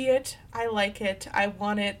 I see it, I like it, I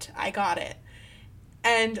want it, I got it.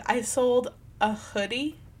 And I sold a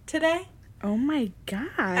hoodie today. Oh my God.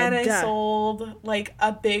 And I sold like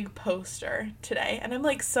a big poster today. And I'm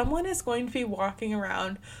like, someone is going to be walking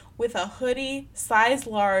around with a hoodie, size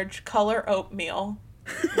large, color oatmeal,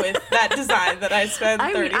 with that design that I spent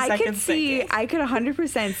 30 seconds thinking. I could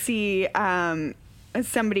 100% see...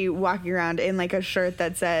 somebody walking around in like a shirt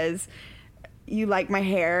that says, you like my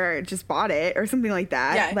hair, or just bought it, or something like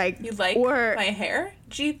that. Yeah, like you like my hair?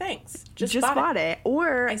 Gee, thanks. Just bought it.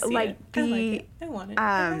 Or like it. I want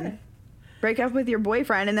it. Break up with your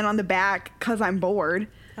boyfriend, and then on the back, 'cause I'm bored.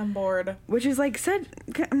 I'm bored. Which is like said.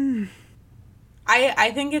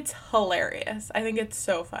 I think it's hilarious. I think it's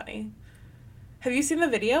so funny. Have you seen the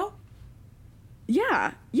video?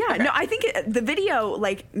 Yeah. Okay. No, I think the video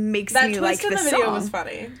like makes me like the song. That twist in the video was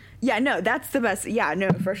funny. Yeah, no, that's the best. Yeah, no,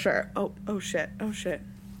 for sure. Oh shit.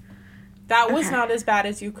 That was not as bad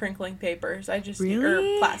as you crinkling papers.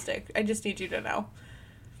 Really? Or plastic. I just need you to know.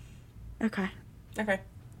 Okay.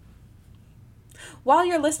 While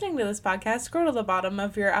you're listening to this podcast, scroll to the bottom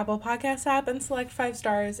of your Apple Podcast app and select 5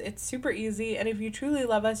 stars. It's super easy, and if you truly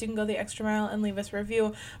love us, you can go the extra mile and leave us a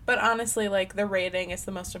review. But honestly, like, the rating is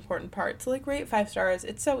the most important part. So, like, rate 5 stars.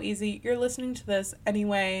 It's so easy. You're listening to this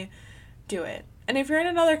anyway. Do it. And if you're in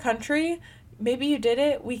another country, maybe you did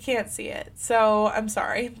it. We can't see it. So, I'm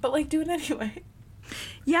sorry. But, like, do it anyway.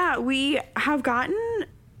 Yeah, we have gotten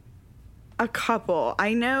a couple.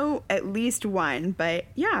 I know at least one, but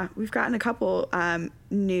yeah, we've gotten a couple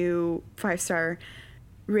new 5-star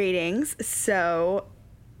ratings. So,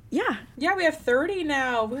 yeah. Yeah, we have 30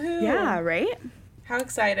 now. Woohoo. Yeah, right? How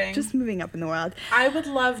exciting. Just moving up in the world. I would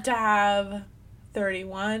love to have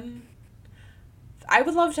 31. I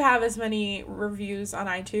would love to have as many reviews on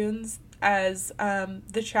iTunes as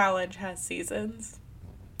The Challenge has seasons.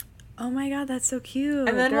 Oh my god, that's so cute.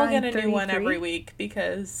 And then we'll get a new one every week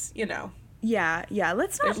because, you know. Yeah, let's not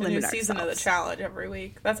limit ourselves. There's a new season of The Challenge every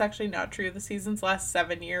week. That's actually not true. The seasons last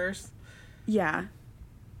 7 years. Yeah,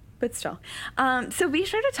 but still. So be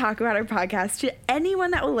sure to talk about our podcast to anyone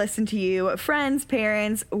that will listen to you, friends,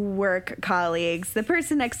 parents, work colleagues, the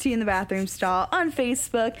person next to you in the bathroom stall, on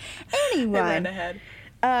Facebook, anyone. I ran ahead.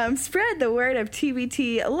 Spread the word of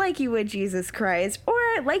TBT like you would Jesus Christ, or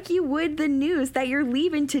like you would the news that you're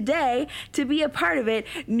leaving today to be a part of it,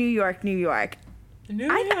 New York.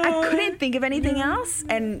 I couldn't think of anything else,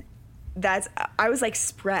 and I was like,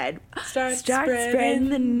 Start spreading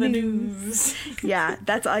the news. Yeah,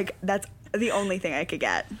 that's the only thing I could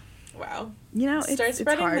get. Wow. You know, Start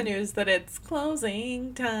spreading it's the news that it's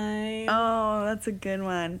closing time. Oh, that's a good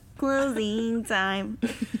one. Closing time.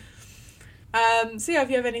 So yeah, if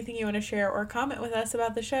you have anything you want to share or comment with us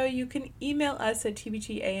about the show, you can email us at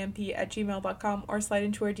tbtamp@gmail.com or slide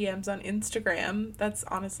into our DMs on Instagram. That's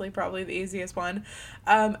honestly probably the easiest one.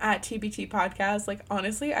 At TBT Podcast. Like,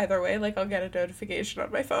 honestly, either way, like, I'll get a notification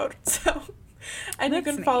on my phone. So, and you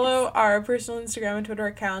can follow our personal Instagram and Twitter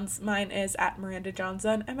accounts. Mine is at Miranda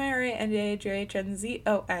Johnson,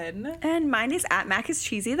 MarandaJohnzon. And mine is at Mac is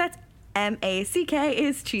Cheesy. That's MACK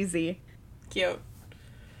is cheesy. Cute.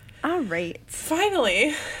 All right.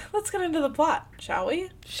 Finally, let's get into the plot, shall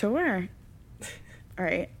we? Sure. All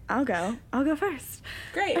right, I'll go first.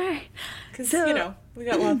 Great. All right. Because, you know, we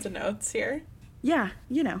got lots of notes here. Yeah,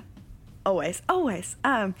 you know. Always.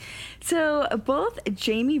 So both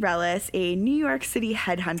Jamie Rellis, a New York City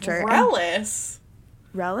headhunter.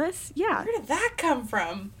 Rellis? Yeah. Where did that come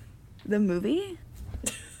from? The movie?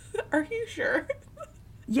 Are you sure?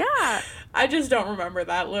 Yeah. I just don't remember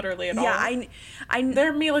that literally at all. Yeah,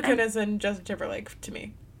 they're Mila Kunis and Justin Timberlake to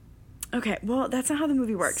me. Okay, well, that's not how the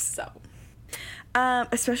movie works. So.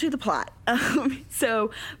 Especially the plot.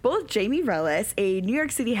 So both Jamie Rellis, a New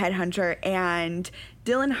York City headhunter, and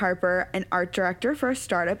Dylan Harper, an art director for a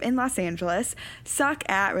startup in Los Angeles, suck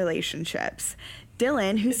at relationships.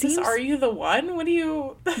 Dylan, who seems... Are you the one? What do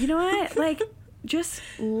you... You know what? Like, just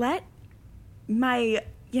let my,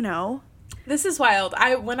 you know... This is wild.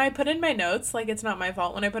 When I put in my notes, like, it's not my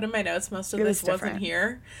fault. When I put in my notes, most of this wasn't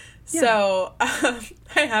here. Yeah. So, I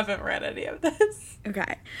haven't read any of this.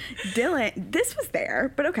 Okay. Dylan, this was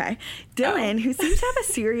there, but okay. Dylan, who seems to have a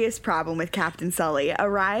serious problem with Captain Sully,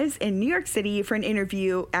 arrives in New York City for an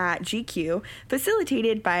interview at GQ,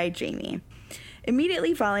 facilitated by Jamie.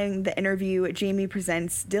 Immediately following the interview, Jamie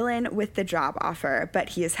presents Dylan with the job offer, but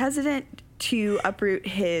he is hesitant to uproot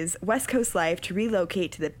his West Coast life to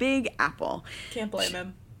relocate to the Big Apple. Can't blame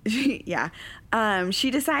him. Yeah. She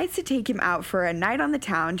decides to take him out for a night on the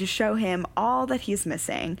town to show him all that he's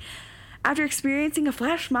missing. After experiencing a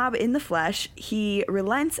flash mob in the flesh, he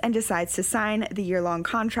relents and decides to sign the year-long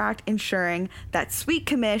contract, ensuring that sweet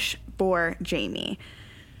commish for Jamie.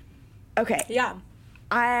 Okay. Yeah.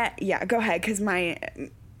 Go ahead, because I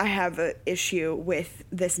have an issue with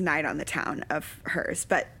this night on the town of hers,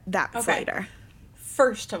 but that's later.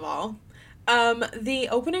 First of all, the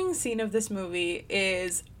opening scene of this movie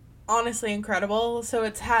is honestly incredible. So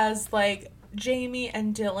it has, like, Jamie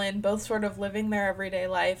and Dylan both sort of living their everyday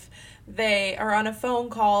life. They are on a phone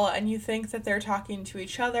call and you think that they're talking to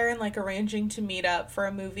each other and like arranging to meet up for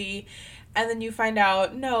a movie. And then you find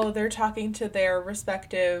out, no, they're talking to their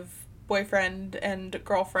respective boyfriend and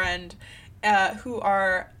girlfriend, who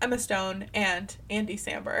are Emma Stone and Andy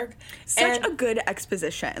Samberg. Such a good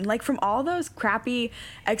exposition. Like, from all those crappy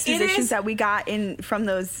expositions that we got from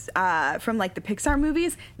those, from, like, the Pixar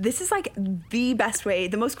movies, this is, like, the best way,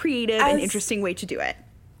 the most creative and interesting way to do it.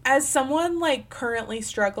 As someone, like, currently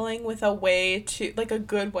struggling with a way to, like, a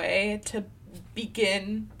good way to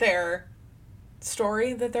begin their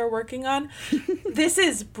story that they're working on, this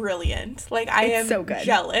is brilliant. Like, I am so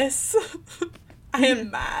jealous. I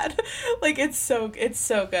am mad. Like, it's so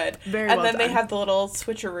good. Very and well then done. they have the little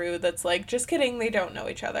switcheroo that's like, just kidding, they don't know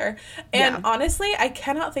each other. And honestly, I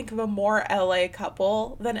cannot think of a more LA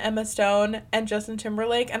couple than Emma Stone and Justin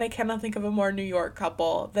Timberlake, and I cannot think of a more New York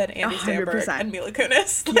couple than Andy 100%. Samberg and Mila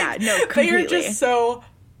Kunis. Like, yeah, no, completely. They are just so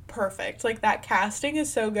perfect. Like, that casting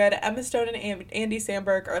is so good. Emma Stone and Andy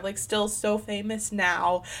Samberg are, like, still so famous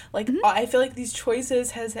now. Like, I feel like these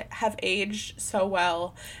choices have aged so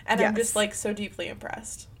well, and I'm just, like, so deeply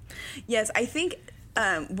impressed. Yes, I think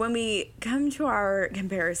when we come to our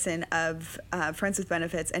comparison of Friends with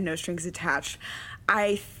Benefits and No Strings Attached,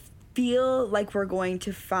 I feel like we're going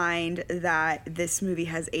to find that this movie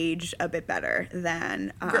has aged a bit better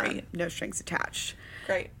than No Strings Attached.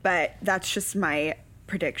 Great. But that's just my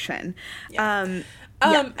prediction. And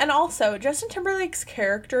also, Justin Timberlake's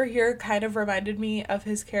character here kind of reminded me of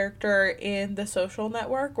his character in The Social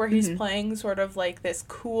Network, where he's playing sort of like this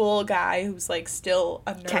cool guy who's like still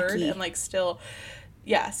a nerd techie. And like still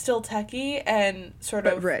techie and sort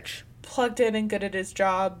of rich, plugged in and good at his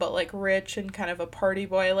job, but like rich and kind of a party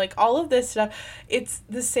boy. Like, all of this stuff, it's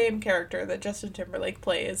the same character that Justin Timberlake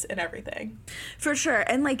plays in everything. For sure.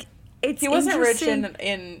 And like, he wasn't rich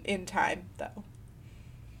in time though.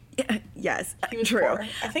 Yes, he was true. Poor.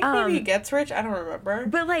 I think maybe he gets rich. I don't remember.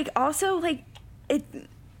 But like, also, like,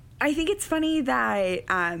 I think it's funny that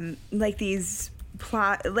like these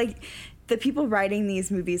like the people writing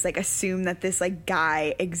these movies like assume that this like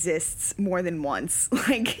guy exists more than once.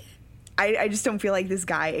 Like, I just don't feel like this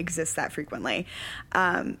guy exists that frequently.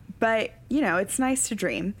 But you know, it's nice to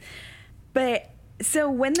dream. But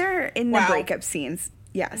so when they're in the breakup scenes.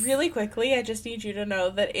 Yes. Really quickly, I just need you to know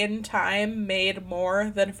that In Time made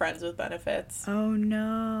more than Friends with Benefits. Oh,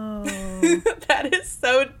 no. That is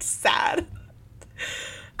so sad.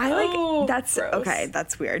 That's gross. Okay,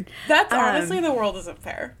 that's weird. That's honestly, the world isn't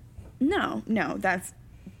fair. No, that's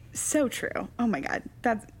so true. Oh my God,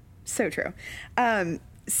 that's so true.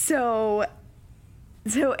 So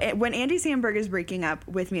when Andy Samberg is breaking up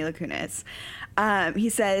with Mila Kunis, he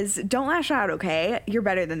says, "Don't lash out, okay? You're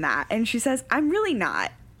better than that." And she says, "I'm really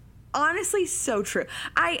not." Honestly, so true.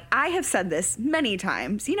 I have said this many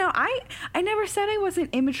times. You know, I never said I wasn't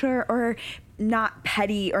immature or not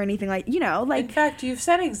petty or anything like, you know, like. In fact, you've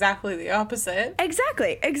said exactly the opposite.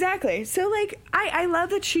 Exactly. So, like, I love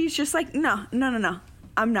that she's just like, no.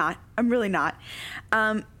 I'm not. I'm really not.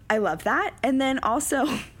 I love that. And then also...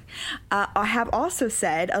 I have also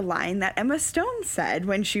said a line that Emma Stone said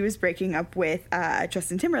when she was breaking up with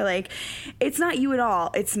Justin Timberlake. "It's not you at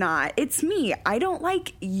all. It's not. It's me. I don't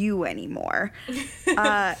like you anymore."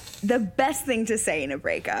 The best thing to say in a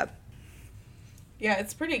breakup. Yeah,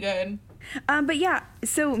 it's pretty good. But yeah,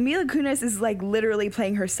 so Mila Kunis is like literally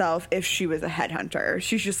playing herself if she was a headhunter.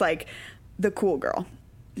 She's just like the cool girl.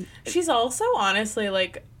 She's also honestly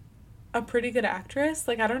like a pretty good actress.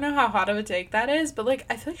 Like, I don't know how hot of a take that is, but like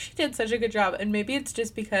I feel like she did such a good job, and maybe it's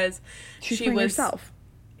just because she was herself.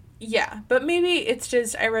 Yeah, but maybe it's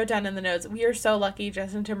just, I wrote down in the notes, we are so lucky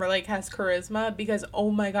Justin Timberlake has charisma, because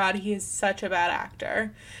oh my God, he is such a bad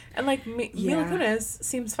actor. And like Mila Kunis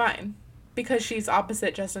seems fine because she's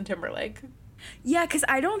opposite Justin Timberlake. Yeah, because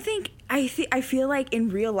I don't think I feel like in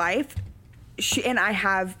real life, and I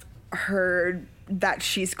have heard that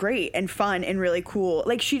she's great and fun and really cool.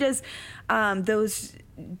 Like, she does those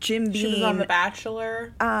Jim Beam. She was on The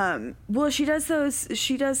Bachelor. Well, she does those not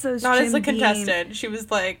Jim as a contestant. She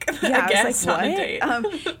was like, yeah, I guess, like, on a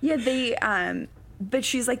date. Yeah, they but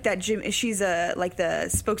she's like that she's like the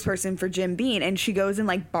spokesperson for Jim Beam, and she goes and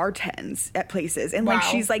like bartends at places, and like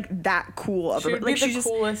she's like that cool of her. Like, she's the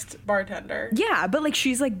coolest bartender. Yeah, but like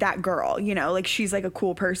she's like that girl, you know, like she's like a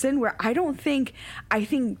cool person, where I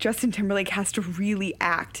think Justin Timberlake has to really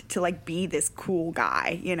act to like be this cool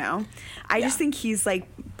guy, you know? I just think he's like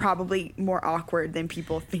probably more awkward than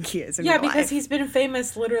people think he is in real because life. He's been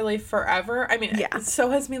famous literally forever. I mean,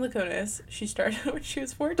 so has Mila Kunis. She started when she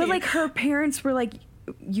was 14. But like her parents were like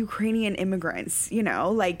Ukrainian immigrants, you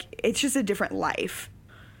know? Like, it's just a different life.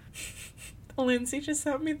 Lindsay just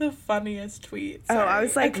sent me the funniest tweet. Sorry. Oh, I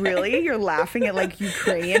was like, okay. Really? You're laughing at, like,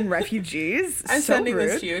 Ukrainian refugees? I'm so sending rude.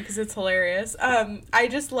 This to you because it's hilarious. I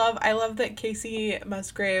love that Casey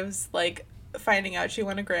Musgraves, like, finding out she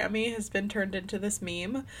won a Grammy has been turned into this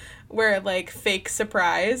meme where, like, fake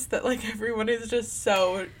surprise that, like, everyone is just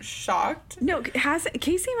so shocked. No, has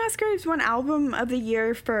Casey Musgraves won Album of the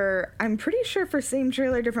Year for, I'm pretty sure, for Same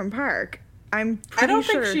Trailer, Different Park. I don't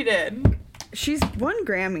think she did. She's won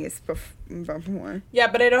Grammys before. Yeah,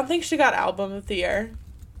 but I don't think she got Album of the Year.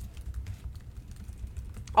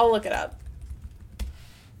 I'll look it up.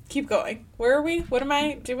 Keep going. Where are we? What am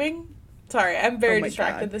I doing? Sorry, I'm very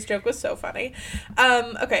distracted. God. This joke was so funny.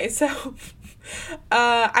 Okay, so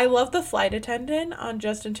I love the flight attendant on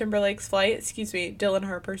Justin Timberlake's flight. Dylan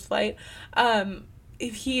Harper's flight.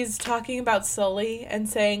 If he's talking about Sully and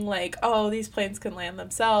saying, like, oh, these planes can land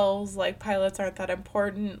themselves, like, pilots aren't that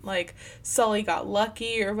important, like, Sully got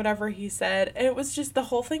lucky, or whatever he said. And it was just, the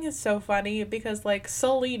whole thing is so funny, because, like,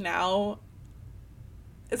 Sully now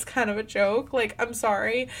is kind of a joke. Like, I'm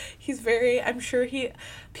sorry.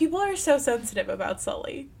 People are so sensitive about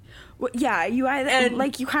Sully. Well, yeah, you either,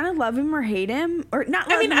 like, you kind of love him or hate him, or not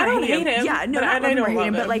love him or hate him. I don't hate him. Yeah, no, not love him or hate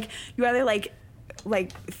him, but, like, you either, like,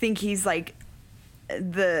 think he's, like,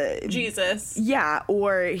 the Jesus, yeah,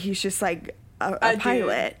 or he's just like a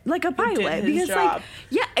pilot, like a pilot, because job. Like,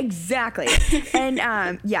 yeah, exactly.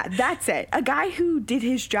 And yeah, that's it, a guy who did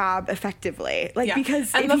his job effectively, like, yeah.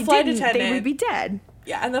 Because and if he didn't, they would be dead.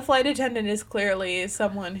 Yeah, and the flight attendant is clearly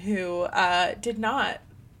someone who did not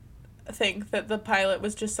think that the pilot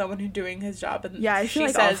was just someone who doing his job, and yeah, I feel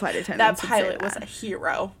like all flight attendants that pilot was a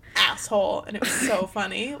hero, asshole, and it was so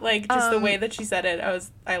funny, like, just the way that she said it,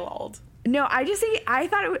 I lolled. No, I just think, I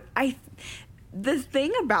thought the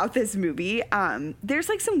thing about this movie, there's,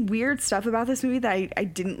 like, some weird stuff about this movie that I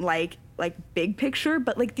didn't like big picture,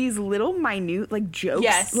 but, like, these little minute, like, jokes,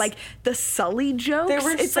 yes. Like the Sully jokes. There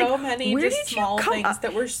were so many just small things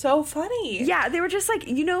that were so funny. Yeah, they were just like,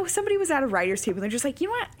 you know, somebody was at a writer's table and they're just like, you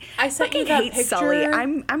know what? I sent you that picture. Sully.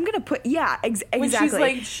 I'm gonna put, yeah, exactly.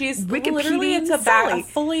 When she's literally,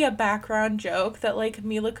 it's fully a background joke that, like,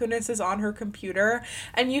 Mila Kunis is on her computer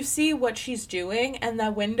and you see what she's doing and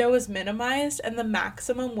the window is minimized and the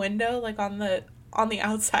maximum window, like, on the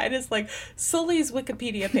outside is, like, Sully's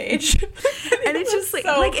Wikipedia page. And it's just like,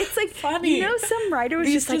 so like, it's like funny. You know, some writer was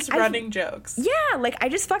just like running jokes. Yeah, like, I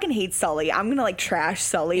just fucking hate Sully. I'm gonna, like, trash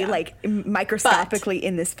Sully, like, microscopically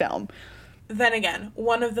in this film. Then again,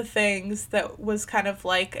 one of the things that was kind of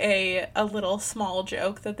like a little small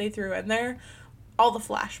joke that they threw in there, all the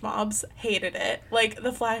flash mobs hated it. Like,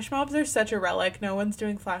 the flash mobs are such a relic. No one's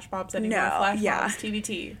doing flash mobs anymore. No, flash mobs,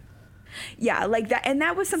 TBT. Yeah, like that, and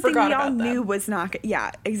that was something we all knew was not.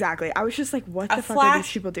 Yeah, exactly. I was just like, "What the fuck are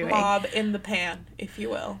these people doing?" Mob in the pan, if you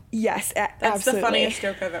will. Yes, that's absolutely. The funniest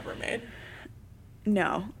joke I've ever made.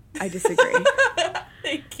 No, I disagree.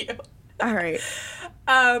 Thank you. All right.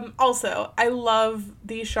 Also, I love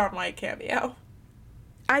the Shaun White cameo.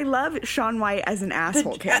 I love Shaun White as an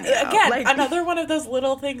asshole cameo. Again, like, another one of those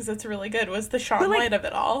little things that's really good was the Shaun White of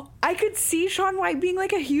it all. I could see Shaun White being,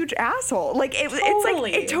 like, a huge asshole. Like, it's like,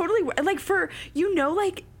 it totally, like, for, you know,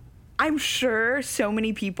 like, I'm sure so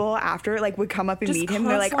many people after, like, would come up and just meet him.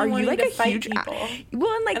 They're like, are you, like, a huge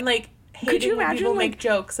well, and, like, could you imagine, people, like, make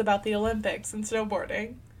jokes about the Olympics and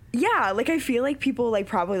snowboarding? Yeah, like, I feel like people, like,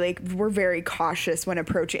 probably, like, were very cautious when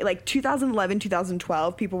approaching, like, 2011,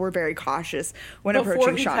 2012, people were very cautious when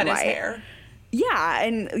approaching Shaun White. His hair. Yeah,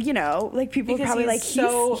 and, you know, like, people were probably like, he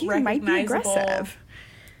might be aggressive.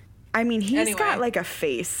 I mean, he's got, like, a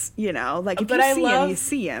face, you know, like, if you see him, you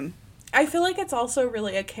see him. I feel like it's also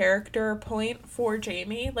really a character point for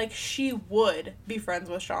Jamie. Like, she would be friends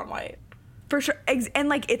with Shaun White. For sure. And,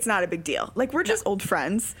 like, it's not a big deal. Like, we're just old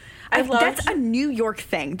friends. That's a New York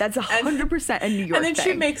thing. That's 100% a New York thing. And then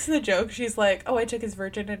she makes the joke. She's like, oh, I took his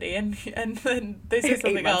virginity. And then they say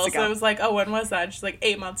something else. So I was like, oh, when was that? And she's like,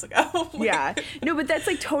 8 months ago. Yeah. No, but that's,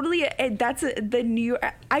 like, totally, the New York,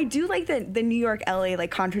 I do like the New York, LA,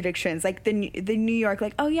 like, contradictions. Like, the New York,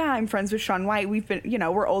 like, oh, yeah, I'm friends with Shaun White. We've been, you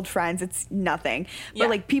know, we're old friends. It's nothing. But,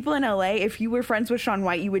 like, people in LA, if you were friends with Shaun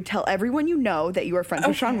White, you would tell everyone you know that you were friends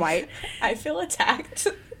with Shaun White. I feel attacked.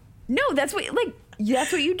 No, that's what, like,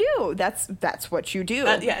 that's what you do. That's what you do.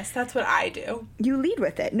 Yes, that's what I do. You lead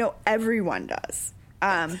with it. No, everyone does.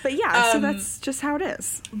 But yeah, so that's just how it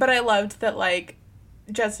is. But I loved that, like,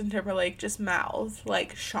 Justin Timberlake just mouthed,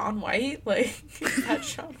 like, Shaun White. Like, that's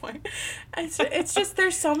Shaun White. It's just,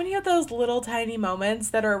 there's so many of those little tiny moments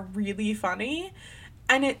that are really funny.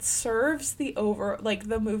 And it serves the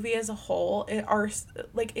movie as a whole.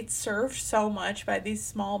 It's served so much by these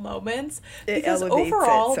small moments. Because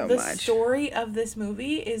overall, the story of this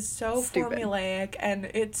movie is so stupid, formulaic,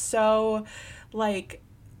 and it's so, like,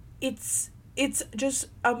 it's just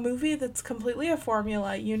a movie that's completely a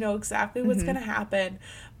formula. You know exactly what's going to happen.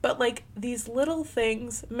 But, like, these little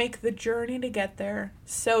things make the journey to get there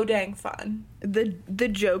so dang fun. The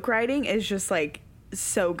joke writing is just, like,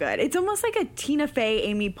 so good. It's almost like a Tina Fey,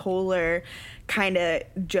 Amy Poehler kind of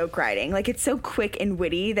joke writing. Like, it's so quick and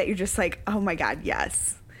witty that you're just like, oh my god,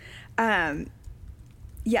 yes.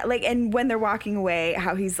 Yeah, like, and when they're walking away,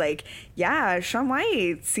 how he's like, yeah, Shaun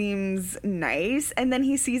White seems nice, and then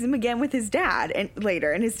he sees him again with his dad and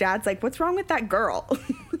later, and his dad's like, what's wrong with that girl?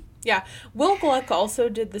 Yeah, Will Gluck also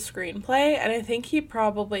did the screenplay, and I think he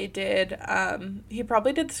probably did the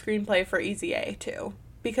screenplay for Easy A too.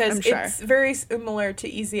 Because it's very similar to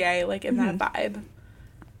Easy A, like, in that vibe.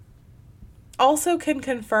 Also can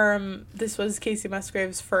confirm this was Kacey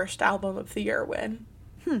Musgrave's first Album of the Year win.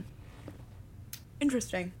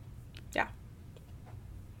 Interesting. Yeah.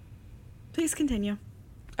 Please continue.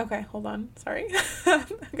 Okay, hold on. Sorry.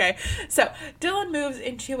 Okay, so Dylan moves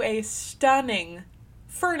into a stunning,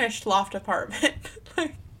 furnished loft apartment.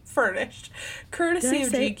 Like, furnished, courtesy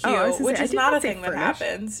of GQ, which is not a thing that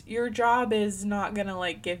happens. Your job is not gonna,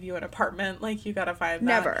 like, give you an apartment. Like, you gotta find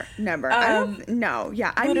that. Never. I don't know.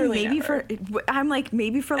 Yeah, I mean, maybe never.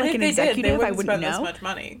 maybe for like an executive, I wouldn't spend know this much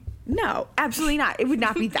money. No, absolutely not. It would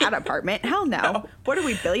not be that apartment. Hell no. What are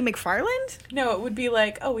we, Billy McFarland? No, it would be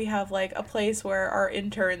like, oh, we have, like, a place where our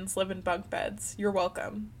interns live in bunk beds. You're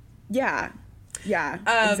welcome. Yeah.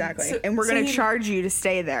 Exactly. And we're going to charge you to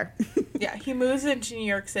stay there. Yeah, he moves into New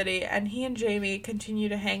York City, and he and Jamie continue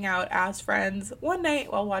to hang out as friends one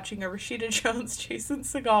night while watching a Rashida Jones, Jason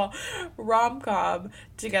Segel rom-com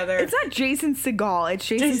together. It's not Jason Segel, it's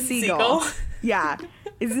Jason Segel. Yeah.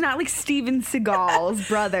 It's not like Steven Seagal's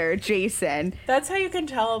brother, Jason. That's how you can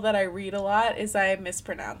tell that I read a lot, is I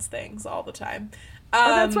mispronounce things all the time.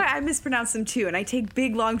 That's why I mispronounce them too, and I take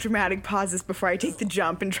big, long, dramatic pauses before I take the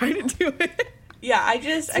jump and try to do it. Yeah, I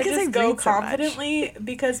just go confidently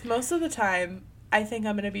because most of the time I think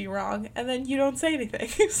I'm going to be wrong, and then you don't say anything.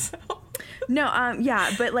 So. No,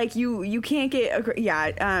 yeah, but like you can't get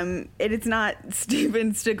it's not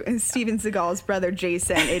Steven Seagal's brother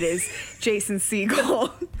Jason. It is Jason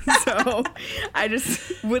Segel. So I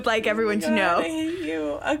just would like everyone to know. I hate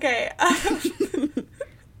you. Okay.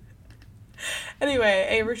 Anyway,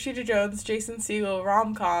 a Rashida Jones, Jason Segel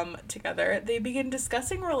rom-com together. They begin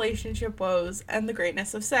discussing relationship woes and the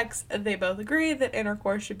greatness of sex. They both agree that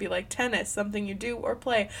intercourse should be like tennis, something you do or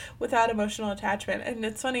play without emotional attachment. And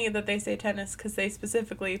it's funny that they say tennis because they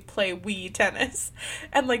specifically play Wii tennis.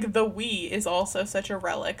 And, like, the Wii is also such a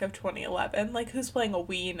relic of 2011. Like, who's playing a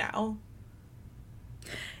Wii now?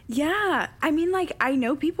 Yeah, I mean, like, I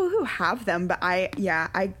know people who have them, but I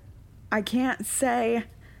can't say...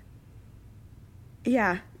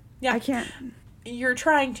 Yeah, I can't. You're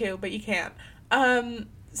trying to, but you can't.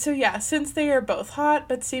 So yeah, since they are both hot,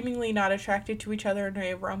 but seemingly not attracted to each other in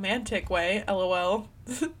a romantic way, LOL,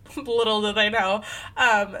 little do they know,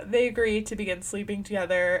 they agree to begin sleeping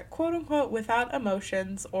together, quote unquote, without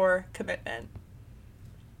emotions or commitment.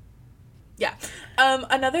 Yeah.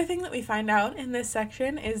 Another thing that we find out in this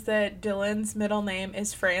section is that Dylan's middle name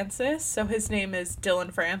is Francis, so his name is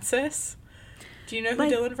Dylan Francis. Do you know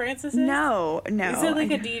who Dylan Francis is? No. He's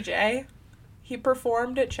like a DJ. He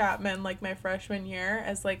performed at Chapman like my freshman year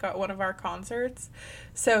as like one of our concerts.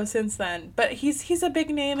 So since then, but he's a big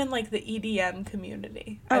name in like the EDM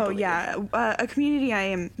community. A community I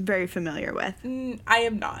am very familiar with. I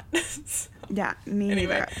am not. Yeah, me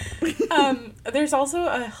neither. There's also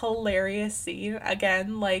a hilarious scene,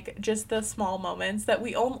 again, like just the small moments that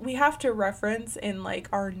we have to reference in like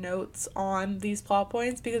our notes on these plot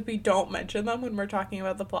points because we don't mention them when we're talking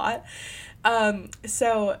about the plot.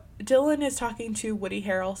 So Dylan is talking to Woody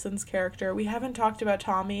Harrelson's character. We haven't talked about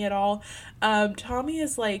Tommy at all. Tommy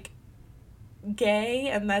is like gay,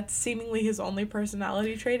 and that's seemingly his only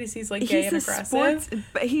personality trait is he's like gay and aggressive.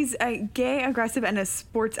 He's a gay, aggressive, and a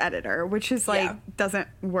sports editor, which is like doesn't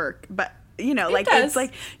work. But you know, like it's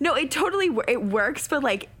like no, it totally it works, but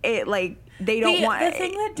like it like they don't want the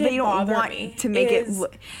thing that did bother me to make it.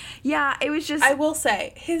 Yeah, it was just. I will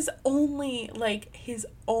say his only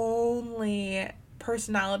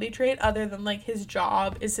personality trait other than like his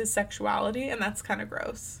job is his sexuality, and that's kind of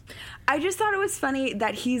gross. I just thought it was funny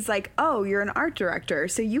that he's like, oh, you're an art director,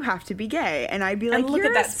 so you have to be gay, and I'd be like,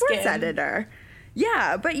 you're a sports editor.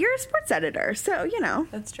 Yeah, but you're a sports editor, so you know.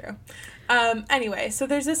 That's true. Anyway, so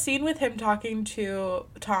there's a scene with him talking to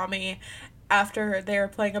Tommy, after they're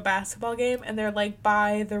playing a basketball game, and they're, like,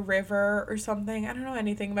 by the river or something. I don't know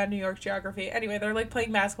anything about New York geography. Anyway, they're, like,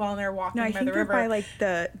 playing basketball, and they're walking by the river. By, like,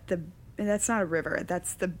 the that's not a river.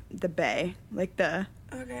 That's the bay. Like, the...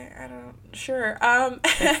 Okay, I don't... Sure.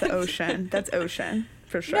 That's the ocean. That's ocean,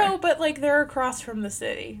 for sure. No, but, like, they're across from the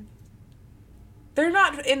city. They're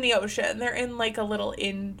not in the ocean. They're in, like, a little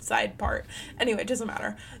inside part. Anyway, it doesn't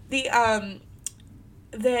matter. They're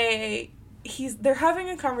having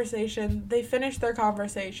a conversation. They finish their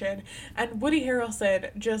conversation, and Woody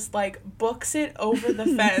Harrelson just, like, books it over the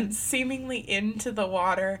fence, seemingly into the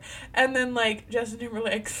water, and then, like, Justin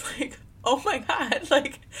Timberlake's like, oh my god,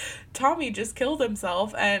 like, Tommy just killed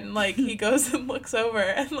himself, and, like, he goes and looks over,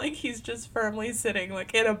 and, like, he's just firmly sitting,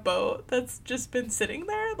 like, in a boat that's just been sitting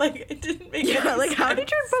there. Like, it didn't make any sense. How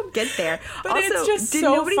did your boat get there? But also, it's just did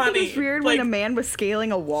so nobody funny. Think it was weird, like, when a man was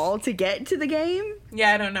scaling a wall to get to the game?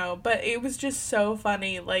 Yeah, I don't know, but it was just so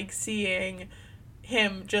funny, like, seeing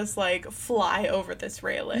him just, like, fly over this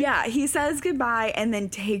railing. Yeah, he says goodbye and then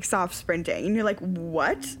takes off sprinting, and you're like,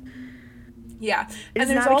 what? Yeah, and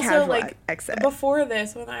there's also, like, exit. Before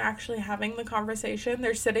this, when they're actually having the conversation,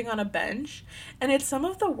 they're sitting on a bench, and it's some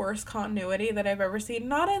of the worst continuity that I've ever seen.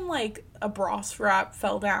 Not in, like, a bra strap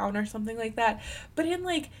fell down or something like that, but in,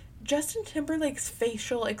 like, Justin Timberlake's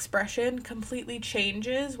facial expression completely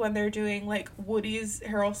changes when they're doing, like, Woody's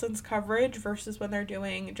Harrelson's coverage versus when they're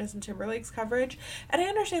doing Justin Timberlake's coverage. And I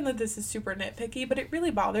understand that this is super nitpicky, but it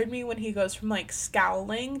really bothered me when he goes from, like,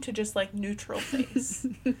 scowling to just, like, neutral face.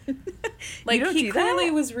 Like, he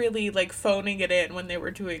clearly was really, like, phoning it in when they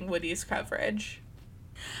were doing Woody's coverage.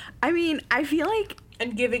 I mean, I feel like...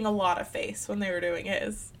 And giving a lot of face when they were doing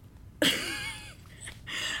his.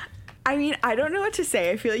 I mean, I don't know what to say.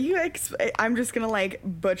 I feel like I'm just going to, like,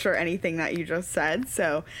 butcher anything that you just said.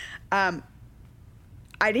 So, I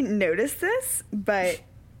didn't notice this, but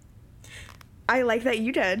I like that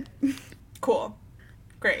you did. Cool.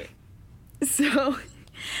 Great. So,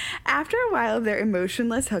 after a while of their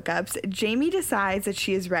emotionless hookups, Jamie decides that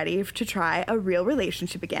she is ready to try a real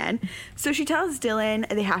relationship again. So she tells Dylan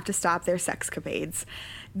they have to stop their sexcapades.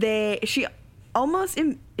 She almost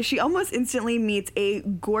instantly meets a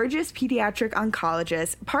gorgeous pediatric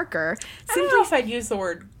oncologist, Parker. I don't know if I'd use the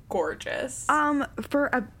word gorgeous. For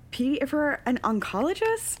an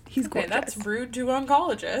oncologist, he's gorgeous. That's rude to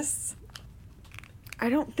oncologists. I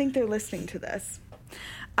don't think they're listening to this.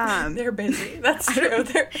 They're busy. That's true.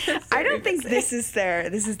 I don't think this is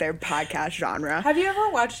their podcast genre. Have you ever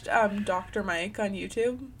watched Dr. Mike on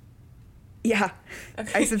YouTube? Yeah.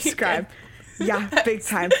 Okay. I subscribe. Yeah, big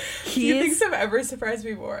time. Do you think I've ever surprised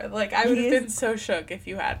me more? Like, I would have been so shook if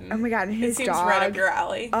you hadn't. Oh my god, and his dog. It seems right up your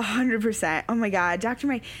alley. 100%. Oh my god, Dr.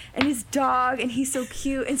 Mike. And his dog, and he's so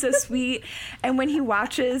cute and so sweet. And when he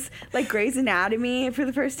watches, like, Grey's Anatomy for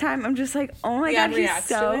the first time, I'm just like, oh my god, he's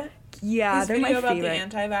so... Yeah, his they're my favorite. His video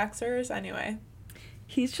about the anti-vaxxers, anyway.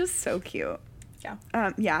 He's just so cute. Yeah.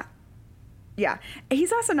 Yeah.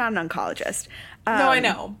 He's also not an oncologist. No, I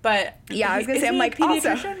know, but... Yeah, I was going to say, I'm like,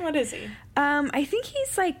 pediatrician? Also, what is he? I think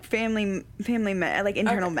he's, like, family med, like,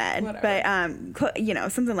 internal med. Whatever.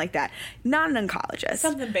 But, something like that. Not an oncologist.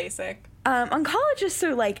 Something basic. Oncologists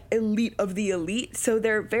are, like, elite of the elite, so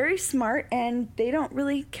they're very smart, and they don't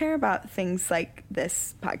really care about things like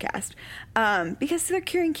this podcast, because they're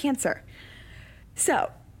curing cancer.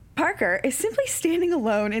 So, Parker is simply standing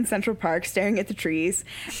alone in Central Park, staring at the trees,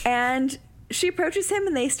 and she approaches him,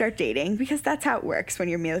 and they start dating, because that's how it works when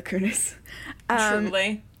you're Mila Kunis.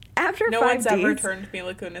 Truly. After no 5 one's days, ever turned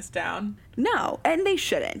Mila Kunis down. No, and they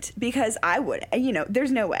shouldn't, because I would.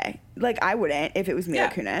 There's no way. Like, I wouldn't if it was Mila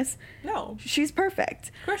Kunis. No. She's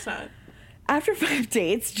perfect. Of course not. After 5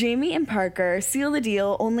 dates, Jamie and Parker seal the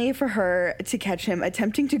deal only for her to catch him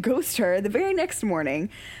attempting to ghost her the very next morning.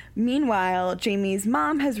 Meanwhile, Jamie's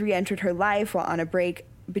mom has re-entered her life while on a break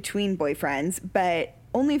between boyfriends, but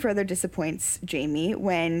only further disappoints Jamie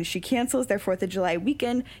when she cancels their 4th of July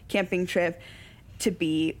weekend camping trip to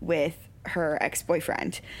be with her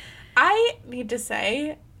ex-boyfriend. I need to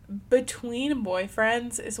say, between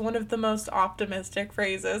boyfriends is one of the most optimistic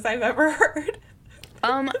phrases I've ever heard.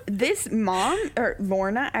 This mom, or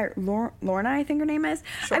Lorna, I think her name is.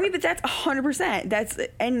 Sure. I mean, but that's 100%.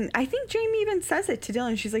 And I think Jamie even says it to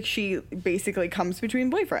Dylan. She's like, she basically comes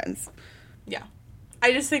between boyfriends. Yeah.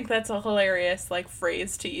 I just think that's a hilarious, like,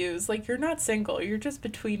 phrase to use. Like, you're not single. You're just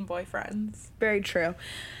between boyfriends. Very true.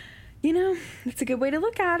 It's a good way to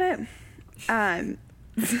look at it.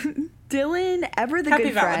 Dylan, ever the Happy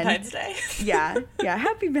good friend. Happy Valentine's Day. Yeah.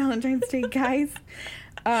 Happy Valentine's Day, guys.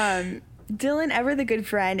 Dylan, ever the good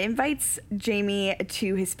friend, invites Jamie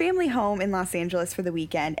to his family home in Los Angeles for the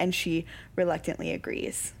weekend, and she reluctantly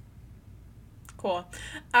agrees. Cool.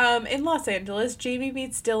 In Los Angeles, Jamie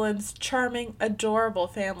meets Dylan's charming, adorable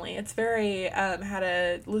family. It's very How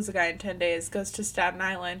to Lose a Guy in 10 Days, goes to Staten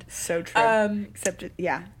Island. So true.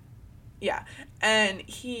 Yeah. Yeah. And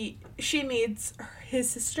she meets his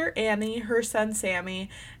sister Annie, her son Sammy,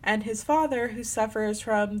 and his father, who suffers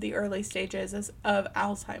from the early stages of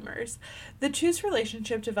Alzheimer's. The two's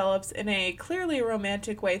relationship develops in a clearly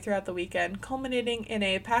romantic way throughout the weekend, culminating in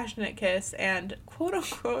a passionate kiss and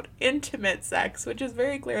quote-unquote intimate sex, which is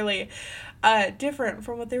very clearly different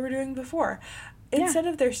from what they were doing before. Instead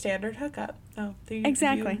of their standard hookup. Oh,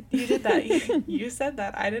 exactly. You did that. You said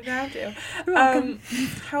that. I didn't have to.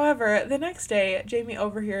 However, the next day, Jamie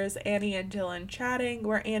overhears Annie and Dylan chatting,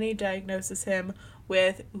 where Annie diagnoses him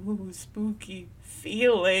with, spooky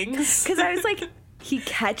feelings. Because I was like, he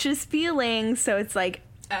catches feelings, so it's like,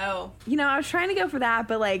 oh. I was trying to go for that,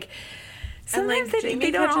 but like, sometimes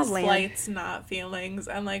they don't all land. Flights, not feelings,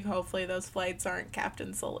 and like, hopefully those flights aren't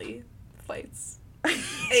Captain Sully flights.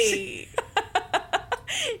 Hey.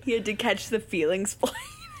 You had to catch the feelings flight.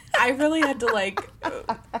 I really had to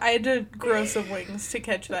I had to grow some wings to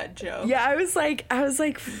catch that joke. Yeah, I was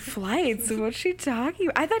like, flights? What's she talking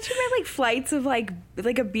about? I thought she meant like flights of like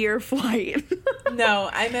a beer flight. No,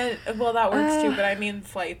 I meant, well, that works too, but I mean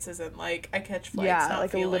flights isn't like, I catch flights, not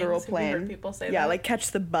like feelings. A literal plane. Have you heard people say that? Yeah, like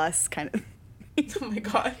catch the bus kind of. Oh my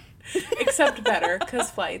god. Except better,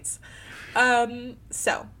 because flights.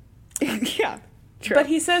 So. Yeah. True. But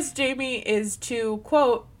he says Jamie is too,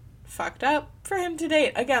 quote, fucked up for him to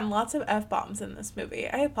date. Again, lots of F-bombs in this movie.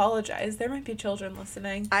 I apologize. There might be children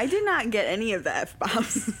listening. I did not get any of the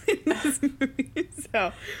F-bombs in this movie,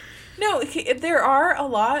 so. No, there are a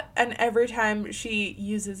lot, and every time she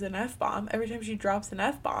uses an F-bomb, every time she drops an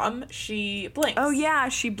F-bomb, she blinks. Oh, yeah,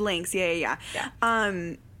 she blinks. Yeah.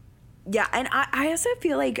 Yeah, and I also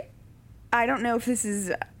feel like, I don't know if this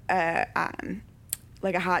is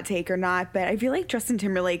like a hot take or not, but I feel like Justin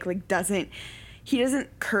Timberlake doesn't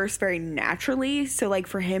curse very naturally, so like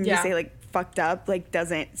for him to say like fucked up like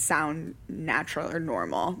doesn't sound natural or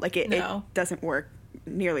normal. Like it doesn't work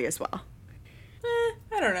nearly as well.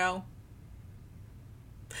 I don't know.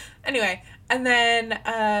 Anyway, and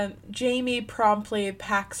then Jamie promptly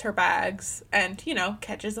packs her bags and,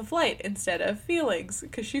 catches a flight instead of feelings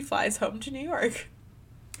because she flies home to New York.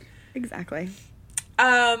 Exactly.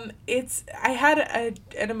 I had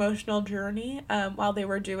an emotional journey, while they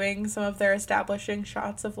were doing some of their establishing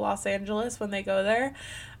shots of Los Angeles when they go there.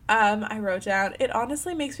 I wrote down, it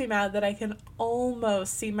honestly makes me mad that I can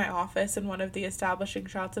almost see my office in one of the establishing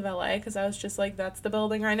shots of LA, because I was just like, that's the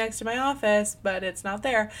building right next to my office, but it's not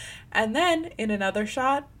there. And then in another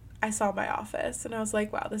shot, I saw my office and I was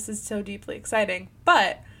like, wow, this is so deeply exciting.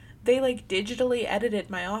 But they digitally edited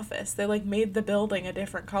my office. They made the building a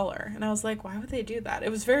different color. And I was like, why would they do that?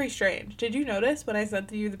 It was very strange. Did you notice when I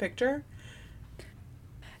sent you the picture?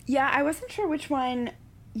 Yeah, I wasn't sure which one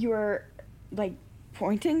you were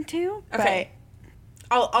pointing to. Okay.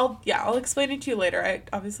 But I'll explain it to you later. I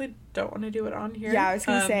obviously don't want to do it on here. Yeah, I was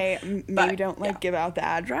going to say maybe don't give out the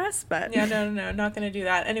address, but yeah, no, not going to do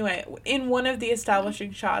that. Anyway, in one of the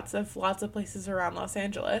establishing shots of lots of places around Los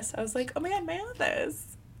Angeles, I was like, oh my god, my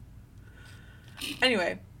office.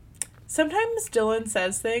 Anyway, sometimes Dylan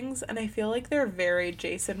says things, and I feel like they're very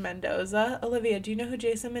Jason Mendoza. Olivia, do you know who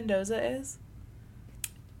Jason Mendoza is?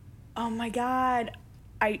 Oh my god.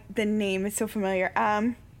 The name is so familiar.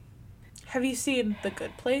 Have you seen The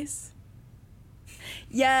Good Place?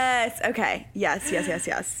 Yes. Okay. Yes.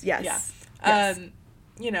 Yeah. Yes.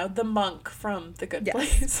 The monk from The Good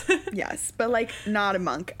Place. Yes, but not a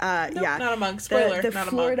monk. Nope, not a monk. Spoiler, the not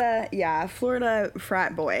Florida, a monk. Yeah, Florida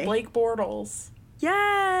frat boy. Blake Bortles.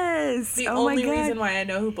 Yes. The only reason why I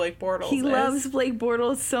know who Blake Bortles is. He loves Blake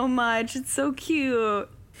Bortles so much. It's so cute.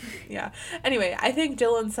 Yeah. Anyway, I think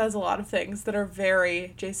Dylan says a lot of things that are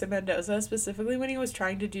very Jason Mendoza, specifically when he was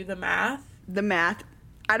trying to do the math. The math.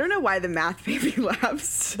 I don't know why the math made me laugh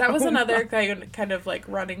so That was another kind of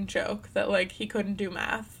running joke that he couldn't do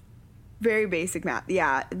math. Very basic math.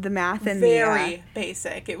 Yeah, the math and very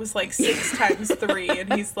basic. It was 6 times 3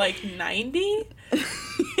 and he's 90.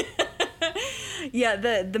 Yeah,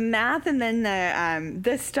 the math and then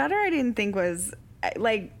the stutter I didn't think was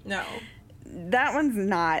no. That one's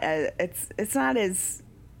not it's not as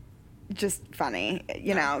just funny,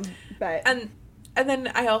 know, but and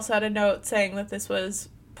then I also had a note saying that this was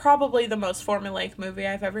probably the most formulaic movie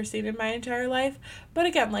I've ever seen in my entire life. But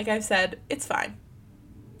again, like I've said, it's fine.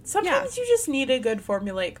 Sometimes you just need a good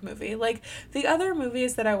formulaic movie. The other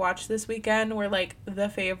movies that I watched this weekend were The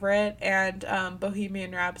Favorite and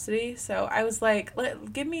Bohemian Rhapsody. So I was like,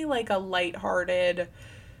 give me a lighthearted,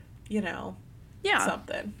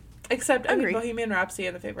 something. Except, I mean, Bohemian Rhapsody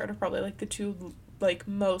and The Favourite are probably, like, the two, like,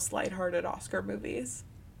 most lighthearted Oscar movies.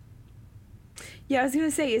 Yeah, I was gonna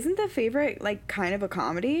say, isn't The Favourite, like, kind of a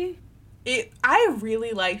comedy? I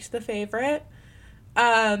really liked The Favourite.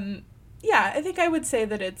 Yeah, I think I would say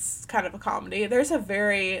that it's kind of a comedy. There's a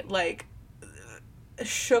very, like,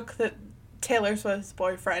 shook that Taylor Swift's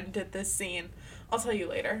boyfriend did this scene. I'll tell you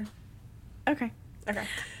later. Okay. Okay.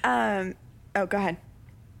 Oh, go ahead.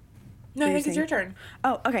 No, I think it's your turn.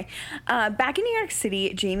 Oh, okay. Back in New York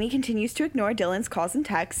City, Jamie continues to ignore Dylan's calls and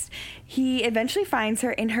texts. He eventually finds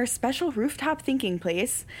her in her special rooftop thinking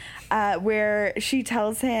place, where she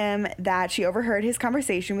tells him that she overheard his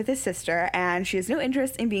conversation with his sister and she has no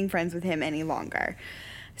interest in being friends with him any longer.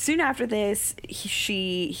 Soon after this,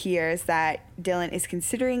 she hears that Dylan is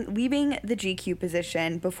considering leaving the GQ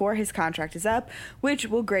position before his contract is up, which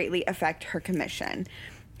will greatly affect her commission.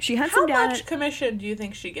 She hunts him down. How much commission do you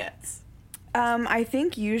think she gets? I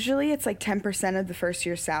think usually it's like 10% of the first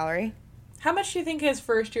year's salary. How much do you think his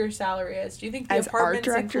first year's salary is? Do you think the apartment's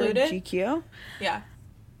included? As art director of GQ? Yeah.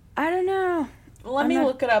 I don't know. Let me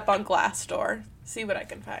look it up on Glassdoor. See what I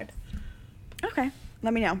can find. Okay.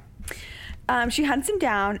 Let me know. She hunts him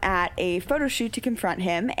down at a photo shoot to confront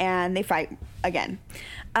him, and they fight again.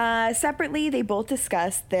 Separately, they both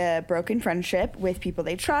discuss the broken friendship with people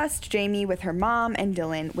they trust, Jamie with her mom, and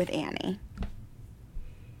Dylan with Annie.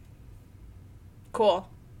 Cool.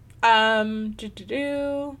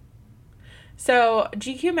 So,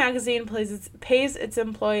 GQ Magazine pays its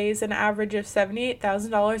employees an average of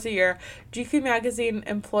 $78,000 a year. GQ Magazine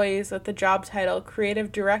employees with the job title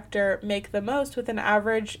Creative Director make the most with an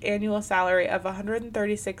average annual salary of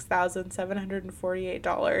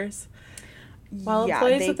 $136,748. While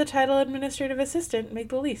employees with the title Administrative Assistant make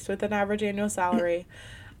the least with an average annual salary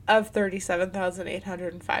of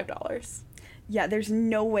 $37,805. Yeah, there's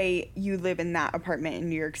no way you live in that apartment in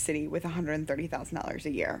New York City with $130,000 a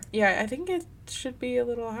year. Yeah, I think it should be a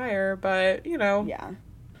little higher, but, you know. Yeah.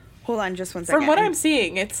 Hold on just one second. From what I'm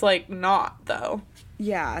seeing, it's, like, not, though.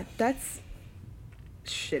 Yeah, that's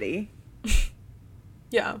shitty.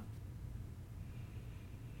 Yeah.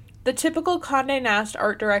 The typical Condé Nast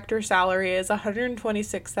art director salary is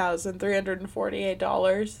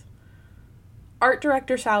 $126,348. Art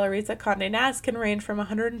director salaries at Condé Nast can range from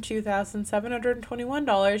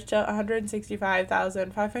 $102,721 to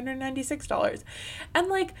 $165,596. And,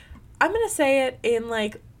 like, I'm going to say it in,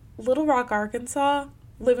 like, Little Rock, Arkansas,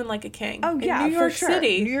 living like a king. Oh, yeah, in New York for sure.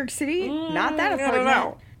 City. New York City? Not that apartment.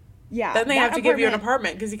 No. Yeah. Then they have to give you an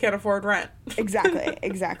apartment because you can't afford rent. Exactly.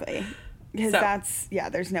 Because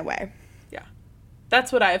there's no way. Yeah.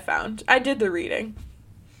 That's what I have found. I did the reading.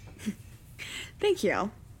 Thank you.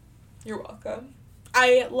 You're welcome.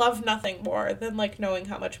 I love nothing more than, like, knowing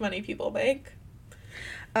how much money people make.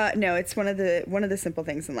 No, it's one of the simple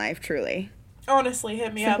things in life, truly. Honestly,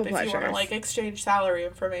 hit me simple up pleasures. If you want to, like, exchange salary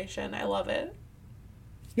information. I love it.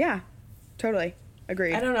 Yeah, totally.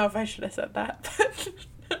 Agreed. I don't know if I should have said that, but...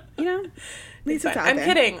 You know, at least it's out I'm there.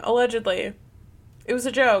 kidding, allegedly. It was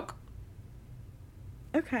a joke.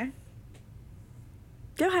 Okay.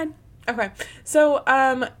 Go ahead. Okay. So,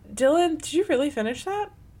 Dylan, did you really finish that?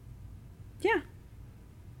 Yeah.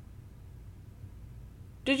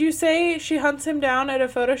 Did you say she hunts him down at a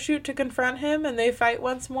photo shoot to confront him and they fight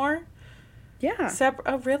once more? Yeah.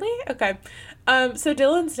 Oh, really? Okay. So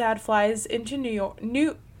Dylan's dad flies into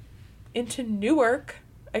Newark.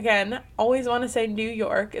 Again, always want to say New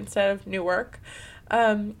York instead of Newark.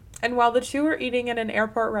 And while the two are eating at an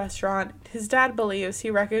airport restaurant, his dad believes he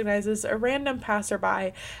recognizes a random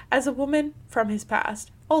passerby as a woman from his past.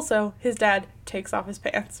 Also, his dad takes off his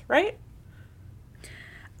pants, right?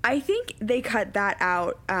 I think they cut that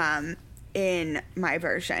out in my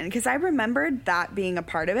version because I remembered that being a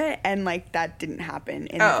part of it, and like that didn't happen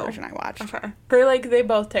in the version I watched. Okay. They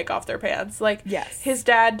both take off their pants. Like, yes, his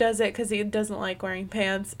dad does it because he doesn't like wearing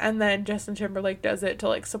pants, and then Justin Timberlake does it to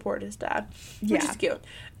like support his dad, which is cute.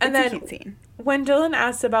 And it's then a cute scene. When Dylan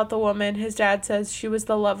asks about the woman, his dad says she was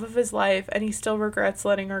the love of his life, and he still regrets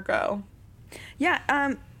letting her go.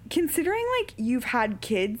 Yeah. Considering, like, you've had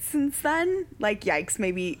kids since then, like, yikes,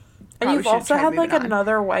 maybe... And you've also had, like,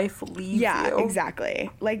 another wife leave you. Yeah, exactly.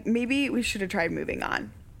 Like, maybe we should have tried moving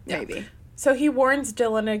on. Yeah. Maybe. So he warns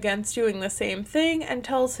Dylan against doing the same thing and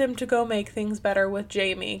tells him to go make things better with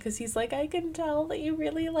Jamie. Because he's like, I can tell that you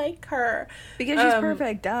really like her. Because she's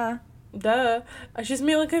perfect, duh. She's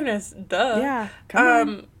Mila Kunis, duh. Yeah, come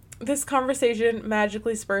on. This conversation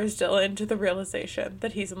magically spurs Dylan to the realization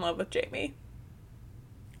that he's in love with Jamie.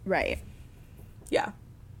 Right. Yeah.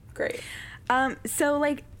 Great. So,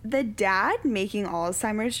 like, the dad making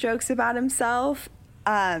Alzheimer's jokes about himself,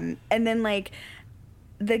 and then, like,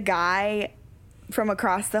 the guy from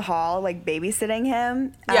across the hall, like, babysitting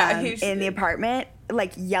him in the apartment,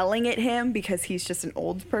 like, yelling at him because he's just an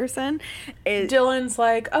old person. Dylan's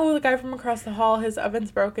like, oh, the guy from across the hall, his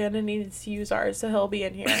oven's broken and he needs to use ours, so he'll be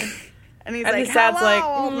in here. And he's like, his dad's like,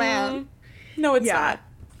 old man. No, it's not.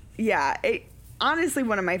 Yeah, honestly,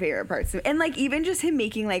 one of my favorite parts. And, like, even just him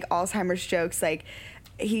making, like, Alzheimer's jokes, like,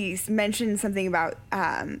 he's mentioned something about,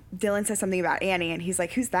 Dylan says something about Annie, and he's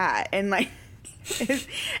like, who's that? And, like,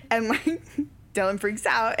 Dylan freaks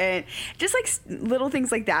out, and just, like, little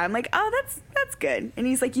things like that. I'm like, oh, that's good. And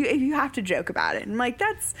he's like, you have to joke about it. And I'm like,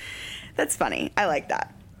 that's funny. I like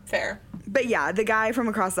that. Fair. But, yeah, the guy from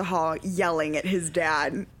across the hall yelling at his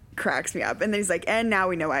dad cracks me up. And then he's like, and now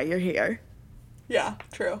we know why you're here. Yeah,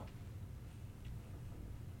 true.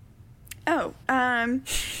 Oh,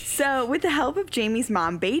 so with the help of Jamie's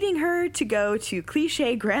mom baiting her to go to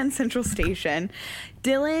cliche Grand Central Station,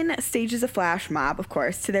 Dylan stages a flash mob, of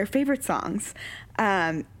course, to their favorite songs.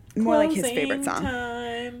 More like his favorite song.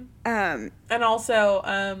 Time. And also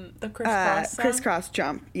the crisscross song. Crisscross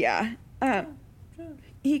jump, yeah.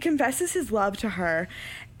 He confesses his love to her,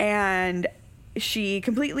 and she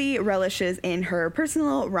completely relishes in her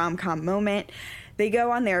personal rom-com moment. They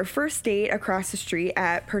go on their first date across the street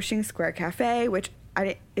at Pershing Square Cafe, which,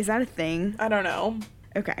 is that a thing? I don't know.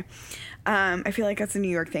 Okay. I feel like that's a New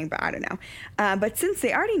York thing, but I don't know. But since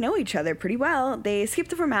they already know each other pretty well, they skip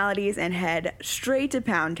the formalities and head straight to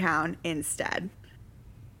Pound Town instead.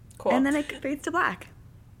 Cool. And then it fades to black.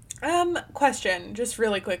 Question, just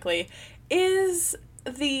really quickly. Is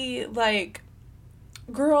the, like,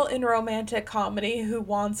 girl in romantic comedy who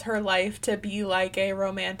wants her life to be like a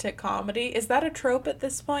romantic comedy, is that a trope at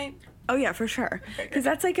this point? Oh yeah, for sure. Because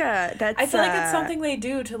that's I feel like it's something they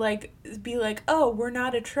do to, like, be like, oh, we're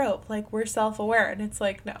not a trope, like, we're self-aware, and it's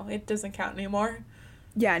like, no, it doesn't count anymore.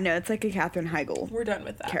 Yeah, no, it's like a Katherine Heigl. We're done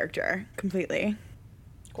with that character completely.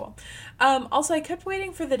 Cool. Also, I kept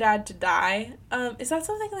waiting for the dad to die. Is that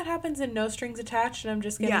something that happens in No Strings Attached, and I'm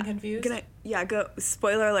just getting confused? Go.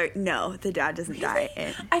 Spoiler alert. No, the dad doesn't die.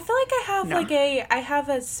 I feel like I have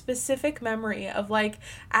a specific memory of, like,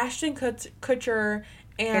 Ashton Kutcher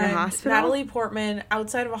and Natalie Portman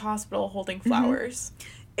outside of a hospital holding flowers.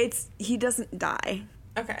 He doesn't die.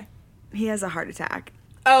 Okay. He has a heart attack.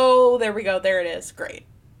 Oh, there we go. There it is. Great.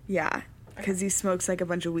 Yeah. Because he smokes, like, a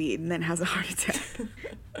bunch of weed and then has a heart attack.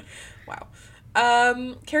 Wow.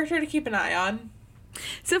 Character to keep an eye on.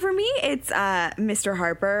 So for me, it's Mr.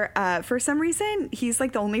 Harper. For some reason, he's,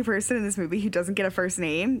 like, the only person in this movie who doesn't get a first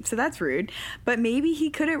name, so that's rude. But maybe he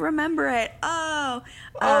couldn't remember it. But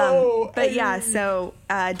yeah, so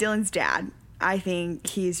Dylan's dad, I think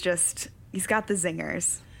he's got the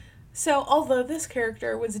zingers. So although this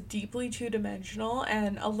character was deeply two-dimensional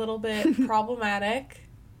and a little bit problematic,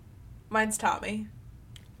 mine's Tommy.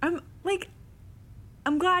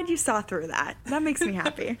 I'm glad you saw through that. That makes me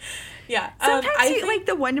happy. Yeah. Sometimes I like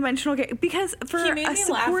the one-dimensional because for he made me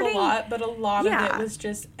laugh a lot, but a lot of it was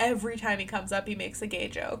just every time he comes up, he makes a gay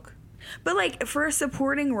joke. But, like, for a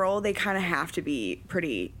supporting role, they kind of have to be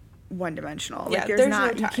pretty one-dimensional. Yeah,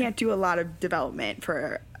 like, you can't do a lot of development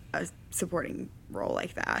for a supporting role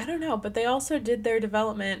like that. I don't know, but they also did their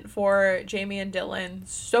development for Jamie and Dylan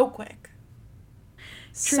so quick.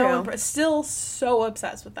 True. Still so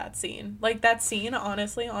obsessed with that scene. Like, that scene,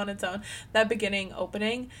 honestly, on its own, that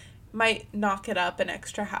opening, might knock it up an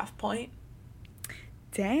extra half point.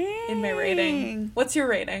 Dang. In my rating. What's your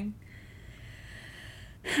rating?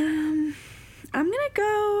 I'm gonna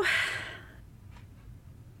go...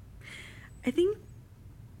 I think...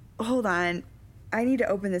 Hold on. I need to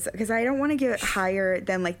open this up, because I don't want to give it higher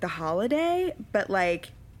than, like, The Holiday, but,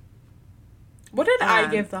 like... What did I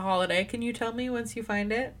give The Holiday? Can you tell me once you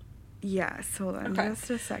find it? Yes, hold on just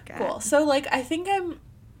a second. Cool. So, like, I think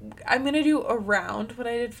I'm going to do around what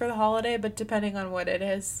I did for The Holiday, but depending on what it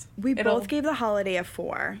is. We both gave The Holiday a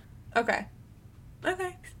 4. Okay.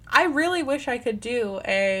 I really wish I could do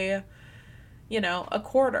a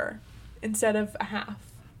quarter instead of a half.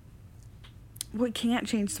 We can't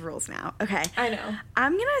change the rules now. Okay. I know.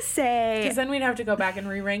 I'm going to say... Because then we'd have to go back and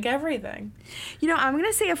re-rank everything. I'm going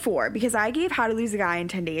to say a 4, because I gave How to Lose a Guy in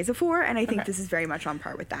 10 Days a 4, and I think this is very much on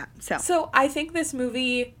par with that. So I think this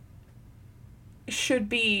movie should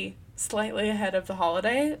be slightly ahead of The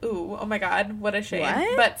Holiday. Ooh, oh my God, what a shame.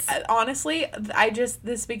 What? But honestly,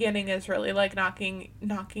 this beginning is really, like, knocking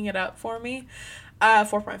it up for me.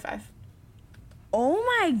 4.5. Oh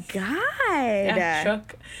my God. Yeah,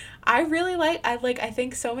 shook. I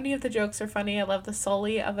think so many of the jokes are funny. I love the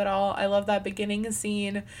Sully of it all. I love that beginning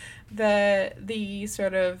scene. The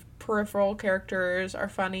sort of peripheral characters are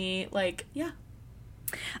funny. Like, yeah.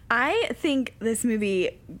 I think this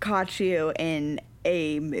movie caught you in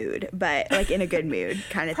a mood, but like in a good mood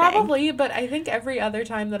kind of thing. Probably, but I think every other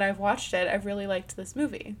time that I've watched it, I've really liked this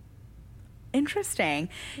movie. Interesting.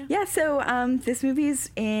 Yeah, so this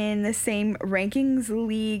movie's in the same rankings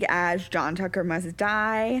league as John Tucker Must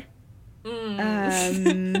Die.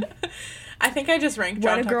 I think I just ranked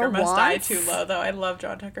John Tucker Must Die too low, though. I love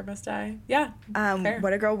John Tucker Must Die. Yeah.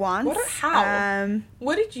 What a Girl Wants. How?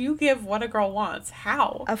 What did you give What a Girl Wants?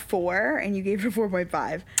 How? A 4, and you gave it a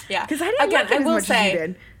 4.5. Yeah. Because I didn't like it as much as you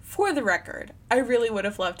did. For the record, I really would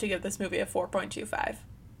have loved to give this movie a 4.25.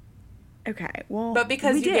 Okay, well, but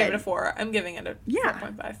because you gave it a 4, I'm giving it a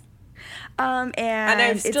 4.5. And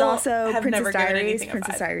it's also Princess Diaries,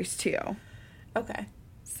 Princess Diaries 2. Okay.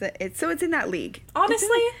 So it's in that league.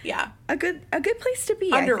 Honestly, yeah. A good place to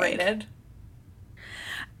be. Underrated.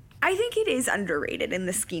 I think it is underrated in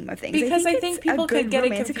the scheme of things. Because I think people could get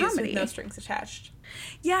it confused with No Strings Attached.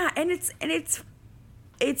 Yeah, and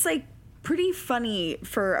it's like pretty funny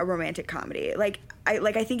for a romantic comedy.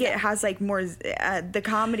 I think it has like more. The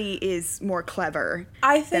comedy is more clever.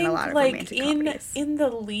 Than a lot of romantic comedies. In the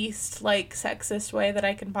least like sexist way that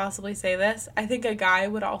I can possibly say this, I think a guy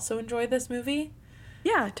would also enjoy this movie.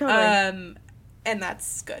 Yeah, totally. And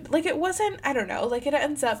that's good. Like, it wasn't, I don't know, like, it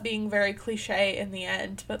ends up being very cliche in the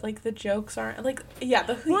end, but, like, the jokes aren't, like, yeah,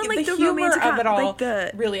 the humor of it all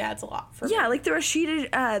really adds a lot for me. Yeah, like, the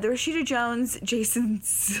Rashida Jones, Jason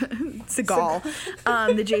Segel,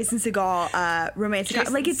 the Jason Segel romantic,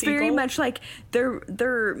 Jason like, it's Segel? very much, like,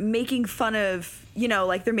 they're making fun of, you know,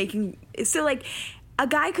 like, they're making, so, like, a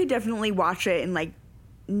guy could definitely watch it and, like,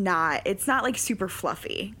 it's not, like, super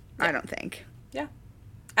fluffy, yeah. I don't think. Yeah.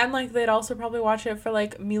 And, like, they'd also probably watch it for,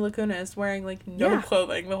 like, Mila Kunis wearing, like, no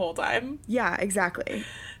clothing the whole time. Yeah, exactly.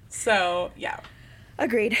 So, yeah.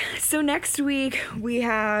 Agreed. So next week, we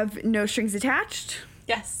have No Strings Attached.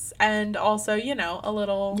 Yes. And also, you know, a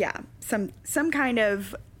little... Yeah. Some kind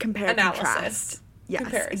of analysis. Contrast. Yes,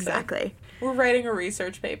 comparison. Exactly. We're writing a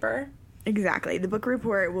research paper. Exactly. The book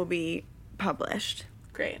report will be published.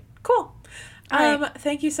 Great. Cool. Right.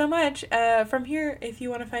 Thank you so much. From here, if you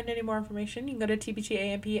want to find any more information, you can go to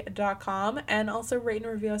tbtamp.com and also rate and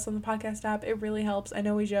review us on the podcast app. It really helps. I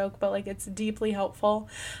know we joke, but like it's deeply helpful.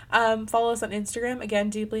 Follow us on Instagram. Again,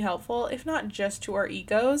 deeply helpful, if not just to our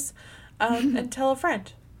egos. And tell a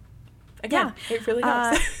friend. Again, it really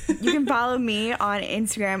helps. You can follow me on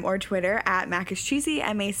Instagram or Twitter at MacIsCheesy.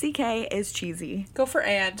 MACK is cheesy. Go for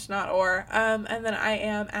and, not or. And then I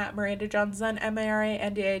am at Miranda Johnson,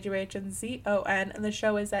 MarandaJohnzon, and the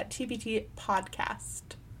show is at TBT Podcast.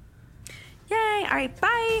 Yay! All right,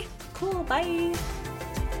 bye. Cool, bye.